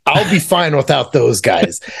 Don't. I'll be fine without those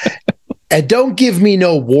guys. And don't give me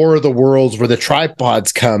no War of the Worlds where the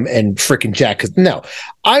tripods come and freaking jack. No,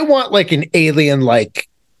 I want like an alien like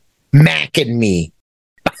Mac and me.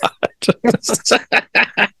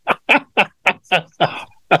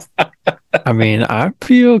 I mean, I'd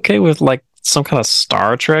be okay with like some kind of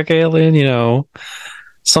Star Trek alien,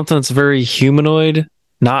 something that's very humanoid,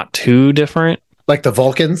 not too different. Like the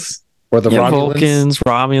Vulcans or the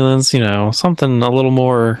Romulans, something a little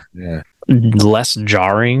more less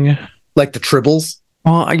jarring. Like the Tribbles.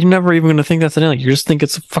 Well, you're never even going to think that's an alien. You just think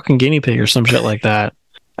it's a fucking guinea pig or some shit like that.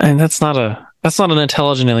 And that's not an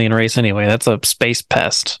intelligent alien race anyway. That's a space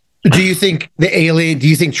pest. Do you think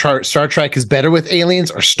Star Trek is better with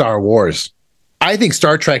aliens or Star Wars? I think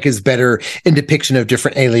Star Trek is better in depiction of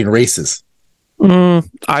different alien races.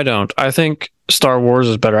 I don't. I think Star Wars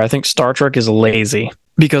is better. I think Star Trek is lazy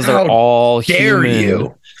because they're all human.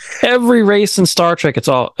 You? Every race in Star Trek,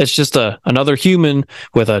 it's just another human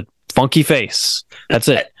with a funky face. That's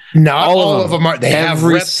it. Not all of them are. They have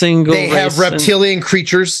reptilian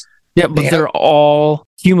creatures. Yeah, but they're all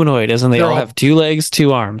humanoid, isn't they? All have 2 legs,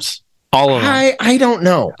 2 arms. All of them. I don't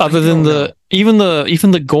know. Other than even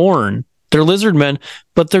the Gorn, they're lizard men,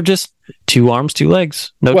 but they're just 2 arms, 2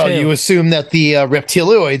 legs. No tail. You assume that the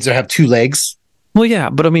reptilioids have 2 legs. Well, yeah,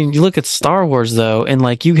 but I mean, you look at Star Wars though, and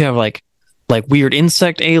like you have like weird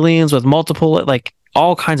insect aliens with multiple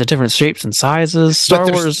all kinds of different shapes and sizes. Star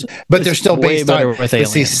Wars, but they're still based on.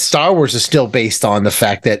 See, Star Wars is still based on the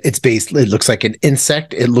fact that it looks like an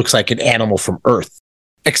insect. It looks like an animal from Earth,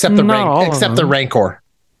 except the Rancor.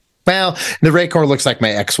 Well, the Rancor looks like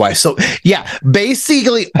my ex-wife. So yeah,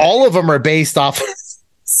 basically all of them are based off.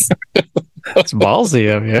 That's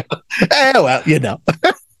ballsy of you. Well,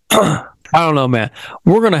 I don't know, man.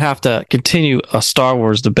 We're going to have to continue a Star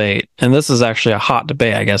Wars debate. And this is actually a hot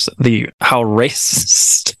debate, I guess. How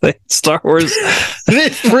racist Star Wars.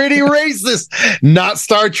 It's pretty racist. Not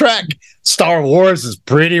Star Trek. Star Wars is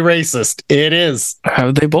pretty racist. It is.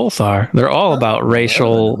 They both are. They're all about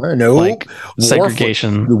racial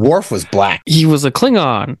segregation. Worf was black. He was a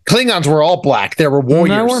Klingon. Klingons were all black. They were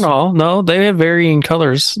warriors. They weren't all. No, they had varying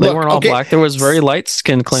colors. They weren't all black. There was very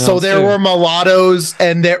light-skinned Klingons. So there were mulattoes,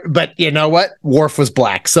 but you know what? Worf was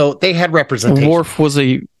black. So they had representation. Worf was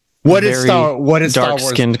a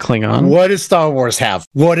dark-skinned Klingon. What did Star Wars have?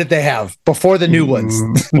 What did they have before the new ones?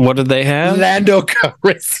 What did they have? Lando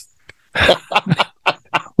Calrissian.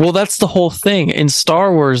 Well, that's the whole thing. In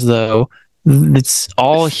Star Wars, though, it's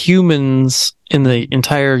all humans in the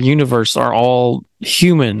entire universe are all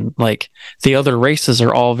human. Like, the other races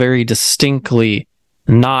are all very distinctly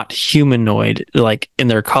not humanoid, like in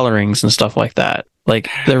their colorings and stuff like that. Like,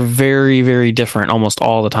 they're very, very different almost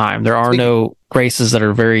all the time. There are no races that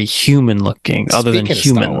are very human looking other than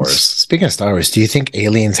humans. Speaking of Star Wars, do you think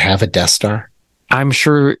aliens have a Death Star? I'm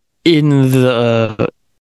sure there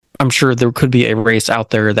could be a race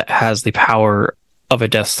out there that has the power of a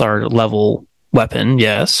Death Star level weapon,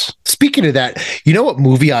 yes. Speaking of that, you know what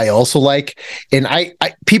movie I also like, and I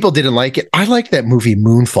people didn't like it. I like that movie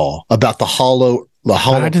Moonfall about the hollow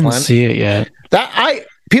I didn't planet. see it yet.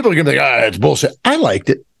 People are gonna be like, it's bullshit. I liked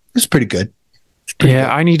it. It was pretty good. Good.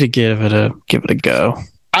 I need to give it a go.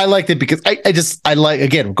 I liked it because I like,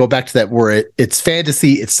 again, go back to that where it's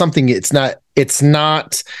fantasy. It's something. It's not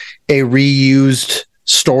a reused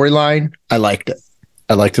storyline. I liked it.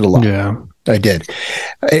 I liked it a lot. Yeah, I did.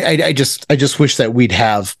 I just wish that we'd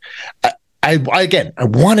have. I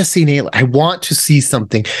want to see an alien. I want to see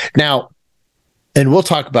something now, and we'll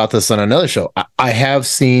talk about this on another show. I have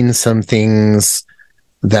seen some things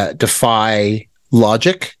that defy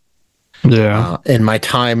logic. Yeah. In my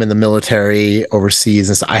time in the military overseas,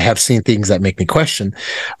 and so I have seen things that make me question,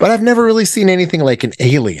 but I've never really seen anything like an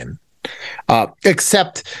alien,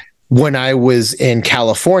 except when I was in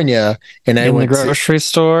California and I went in the grocery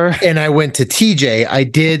store and I went to TJ. I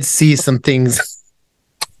did see some things.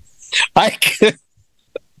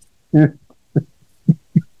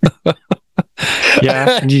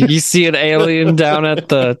 Yeah, you see an alien down at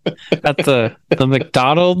the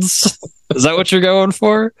McDonald's. Is that what you're going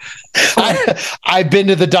for? I've been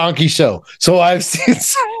to the donkey show, so I've seen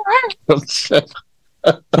some.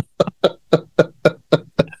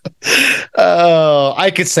 Oh,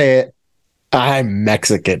 I could say it. I'm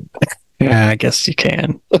Mexican. Yeah, I guess you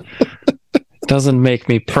can. Doesn't make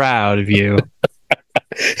me proud of you.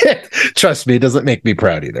 Trust me, it doesn't make me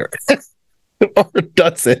proud either. Or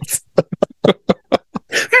does it?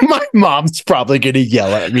 My mom's probably going to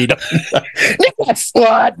yell at me.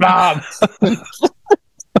 What, Mom?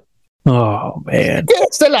 Oh, man.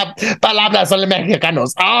 Palabras son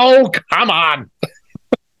mexicanos. Oh, come on.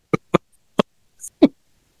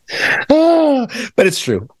 But it's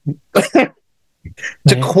true.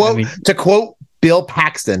 To quote Bill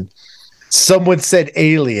Paxton, someone said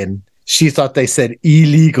alien. She thought they said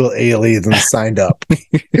illegal aliens and signed up.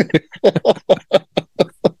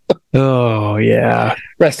 Oh, yeah.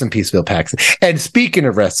 Rest in peace, Bill Paxton. And speaking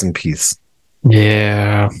of rest in peace.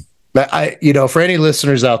 Yeah. For any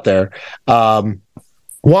listeners out there,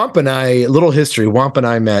 Wampa and I, little history, Wampa and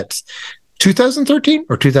I met 2013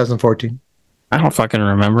 or 2014? I don't fucking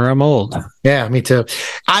remember. I'm old. Yeah, me too.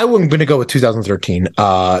 I'm going to go with 2013.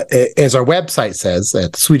 As our website says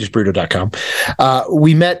at swedishburrito.com,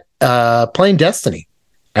 we met playing Destiny.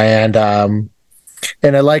 And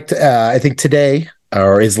I liked, I think today,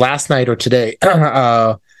 or is last night or today,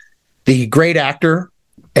 the great actor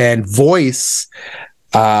and voice,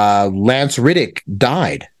 Lance Riddick,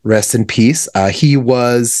 died. Rest in peace. He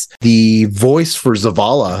was the voice for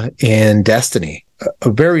Zavala in Destiny.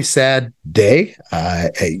 A very sad day.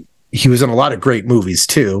 He was in a lot of great movies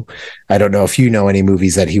too. I don't know if you know any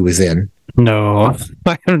movies that he was in. No,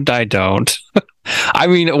 I don't. I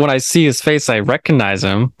mean, when I see his face, I recognize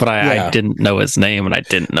him, but I didn't know his name, and I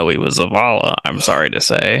didn't know he was Zavala. I'm sorry to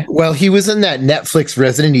say. Well, he was in that Netflix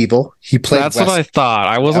Resident Evil. He played. That's what I thought.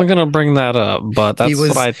 I wasn't going to bring that up, but that's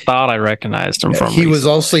what I thought I recognized him from. He was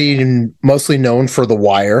also mostly known for The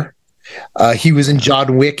Wire. He was in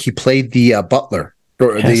John Wick. He played the butler,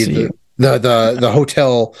 or the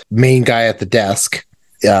hotel main guy at the desk.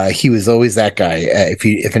 He was always that guy.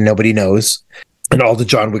 If nobody knows, in all the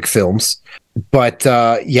John Wick films. But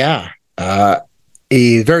a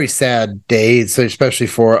very sad day, especially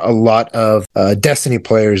for a lot of Destiny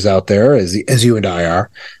players out there, as you and I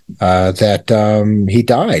are. That he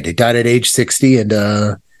died. He died at age 60,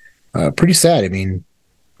 and pretty sad. I mean,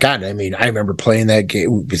 God, I remember playing that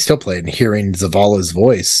game. We still play it and hearing Zavala's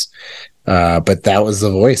voice. But that was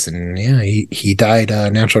the voice, and he died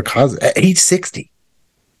natural causes at age 60.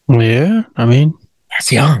 Yeah, I mean,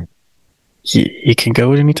 that's young. He can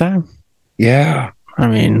go at any time. Yeah, I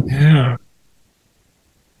mean, yeah.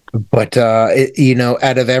 But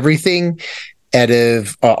out of everything, out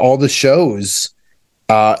of all the shows,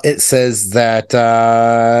 it says that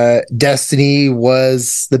Destiny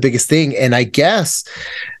was the biggest thing, and I guess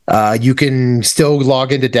you can still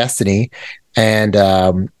log into Destiny, and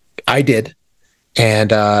I did.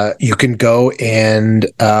 And you can go, and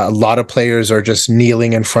a lot of players are just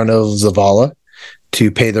kneeling in front of Zavala to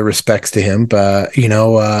pay their respects to him. But,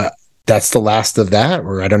 that's the last of that,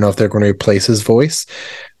 or I don't know if they're going to replace his voice,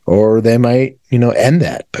 or they might, end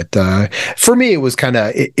that. But for me, it was kind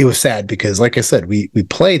of, it was sad because, like I said, we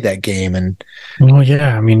played that game. And well,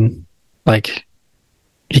 yeah, I mean, like,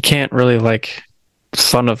 you can't really, like,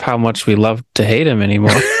 fun of how much we love to hate him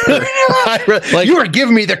anymore. You were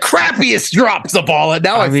giving me the crappiest drops of all, and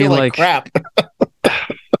now I feel like crap.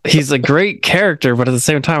 he's a great character, but at the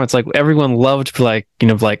same time, it's like everyone loved to be like,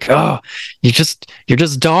 like, oh, you're just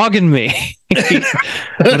dogging me.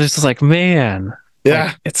 But it's just like, man,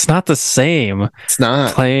 like, it's not the same. It's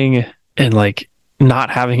not playing and like not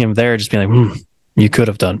having him there, just being like, you could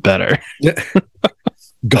have done better.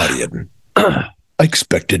 Guardian, I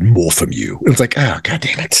expected more from you. It's like, oh, God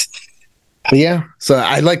damn it. But yeah, so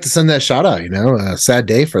I'd like to send that shout out, a sad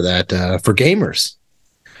day for that, for gamers,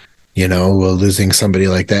 losing somebody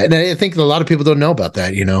like that. And I think a lot of people don't know about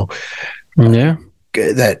that,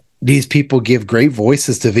 that these people give great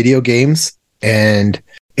voices to video games, and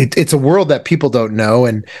it's a world that people don't know.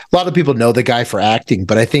 And a lot of people know the guy for acting,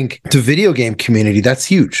 but I think the video game community, that's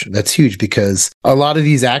huge. That's huge because a lot of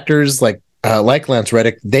these actors like Lance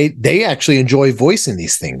Reddick, they actually enjoy voicing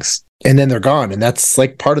these things. And then they're gone. And that's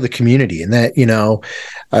like part of the community. And that,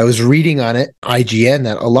 I was reading on it, IGN,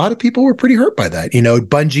 that a lot of people were pretty hurt by that.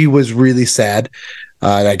 Bungie was really sad.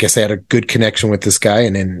 I guess they had a good connection with this guy.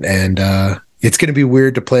 And it's going to be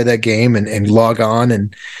weird to play that game and log on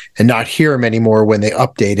and not hear him anymore when they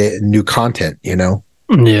update it and new content,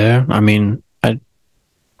 Yeah. I mean, I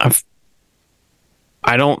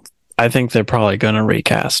think they're probably going to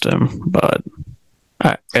recast him, but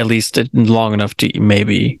at least long enough to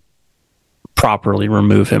maybe properly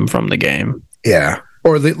remove him from the game. Yeah.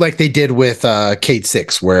 Or like they did with Cade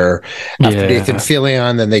 6, where after Nathan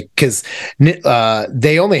Fillion, then because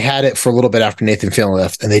they only had it for a little bit after Nathan Fillion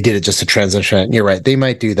left, and they did it just to transition. And you're right. They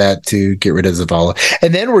might do that to get rid of Zavala.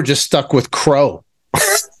 And then we're just stuck with Crow.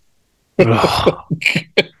 Dang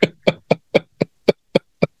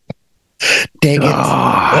it.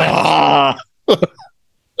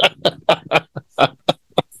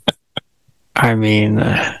 I mean,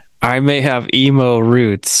 I may have emo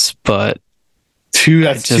roots, but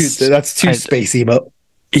that's too space emo.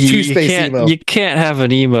 Emo. You can't have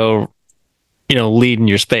an emo, leading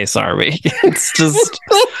your space army. It's just,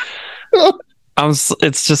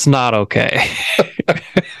 it's just not okay.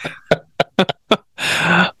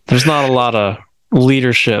 There's not a lot of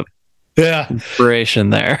leadership. Yeah,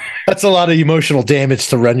 inspiration there. That's a lot of emotional damage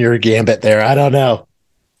to run your gambit there. I don't know.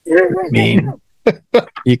 I mean,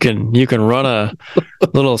 you can run a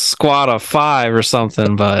little squad of 5 or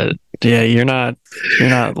something, but yeah, you're not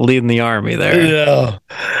leading the army there. Yeah.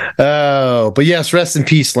 Oh, but yes, rest in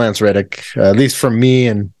peace, Lance Reddick. At least from me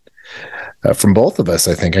and from both of us,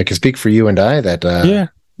 I think I can speak for you and I that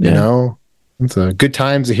it's a good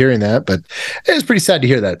times of hearing that, but it was pretty sad to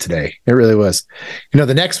hear that today. It really was.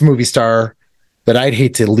 The next movie star that I'd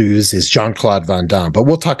hate to lose is Jean-Claude Van Damme, but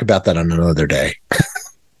we'll talk about that on another day.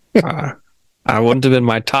 I wouldn't have been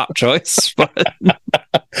my top choice, but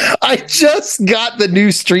I just got the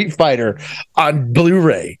new Street Fighter on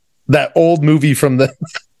Blu-ray. That old movie from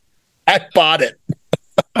I bought it.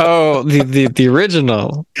 Oh, the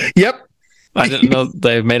original. Yep. I didn't know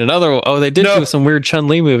they made another one. Oh, they did do some weird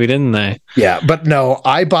Chun-Li movie, didn't they? Yeah, but no,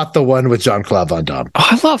 I bought the one with Jean-Claude Van Damme. Oh,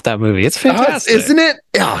 I love that movie. It's fantastic. Isn't it?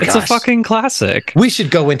 Oh, it's a fucking classic. We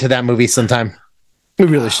should go into that movie sometime. We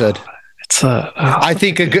really should. I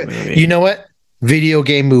think a good movie. You know what? Video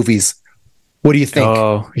game movies. What do you think?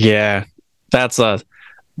 Oh, yeah. That's a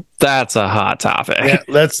hot topic. Yeah,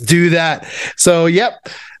 let's do that. So,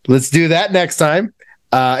 let's do that next time.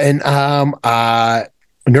 A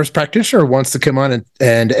nurse practitioner wants to come on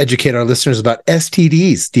and educate our listeners about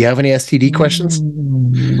STDs. Do you have any STD questions?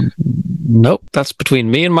 Nope. That's between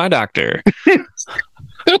me and my doctor. Do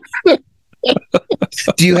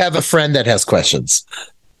you have a friend that has questions?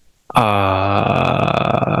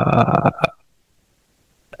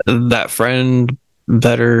 That friend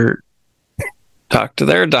better talk to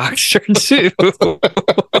their doctor too.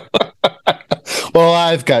 Well,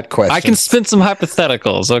 I've got questions. I can spin some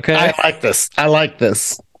hypotheticals, okay? I like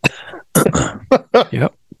this.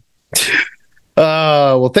 Yep.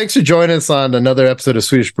 Well, thanks for joining us on another episode of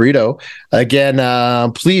Swedish Burrito.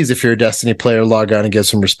 Again, please, if you're a Destiny player, log on and give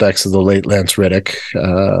some respects to the late Lance Reddick,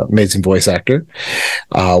 amazing voice actor.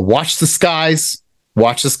 Watch the skies.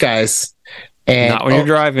 And, not when you're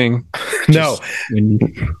driving. No.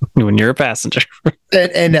 When you're a passenger.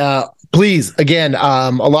 and please, again,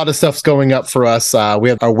 a lot of stuff's going up for us. We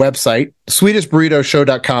have our website,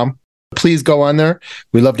 SwedishBurritoShow.com. Please go on there.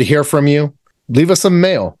 We'd love to hear from you. Leave us some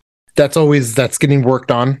mail. That's getting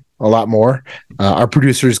worked on a lot more. Our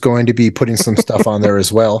producer is going to be putting some stuff on there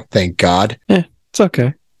as well. Thank God. Yeah, it's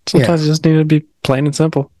okay. Sometimes you just need to be plain and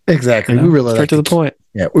simple. Exactly. We really straight to the point.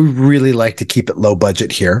 Yeah, we really like to keep it low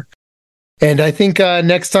budget here. And I think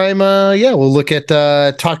next time, we'll look at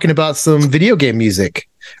talking about some video game movies.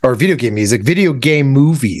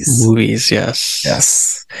 Movies, yes.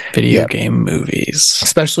 Yes. Video game movies.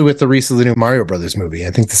 Especially with the release of the new Mario Brothers movie.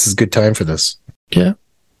 I think this is a good time for this. Yeah,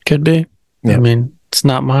 could be. Yeah. I mean, it's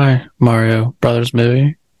not my Mario Brothers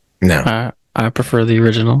movie. No. I prefer the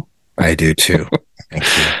original. I do too. Thank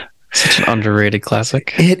you. Such an underrated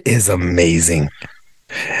classic. It is amazing.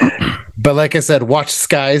 But like I said, watch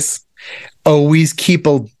skies. Always keep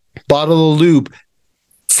a bottle of lube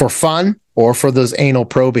for fun or for those anal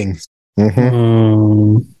probing.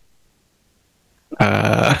 Mm-hmm.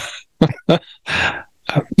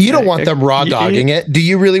 You don't want them raw dogging it. Do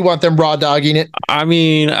you really want them raw dogging it? I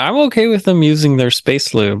mean, I'm okay with them using their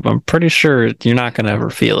space lube. I'm pretty sure you're not going to ever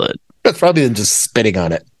feel it. That's probably them just spitting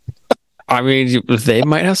on it. I mean, they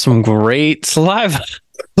might have some great saliva.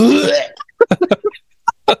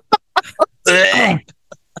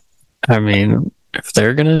 I mean, if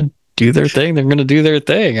they're going to do their thing, they're going to do their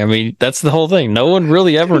thing. I mean, that's the whole thing. No one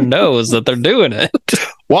really ever knows that they're doing it.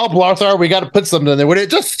 Well, Blarthar, we got to put something in there. Would it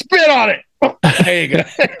just spit on it? There you go.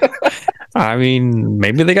 I mean,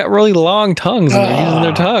 maybe they got really long tongues and they're using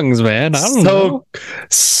their tongues, man. I don't know.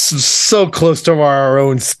 So close to our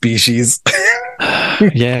own species.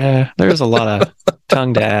 Yeah, there's a lot of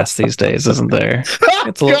tongue to ass these days, isn't there?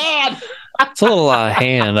 It's a little, God! It's a little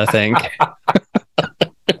hand, I think.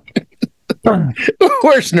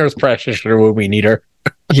 Where's Nurse Practitioner when we need her?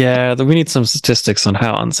 Yeah, we need some statistics on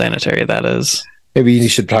how unsanitary that is. Maybe you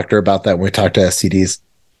should talk to her about that when we talk to STDs.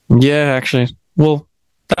 Yeah, actually. Well,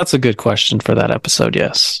 that's a good question for that episode,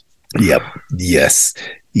 yes. Yep. Yes.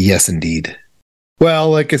 Yes, indeed. Well,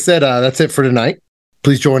 like I said, that's it for tonight.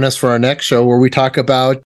 Please join us for our next show where we talk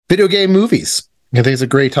about video game movies. I think it's a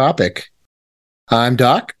great topic. I'm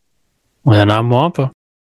Doc. And I'm Wampa.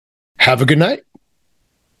 Have a good night.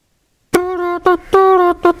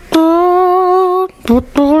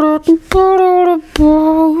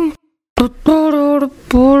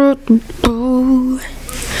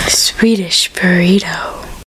 Swedish burrito.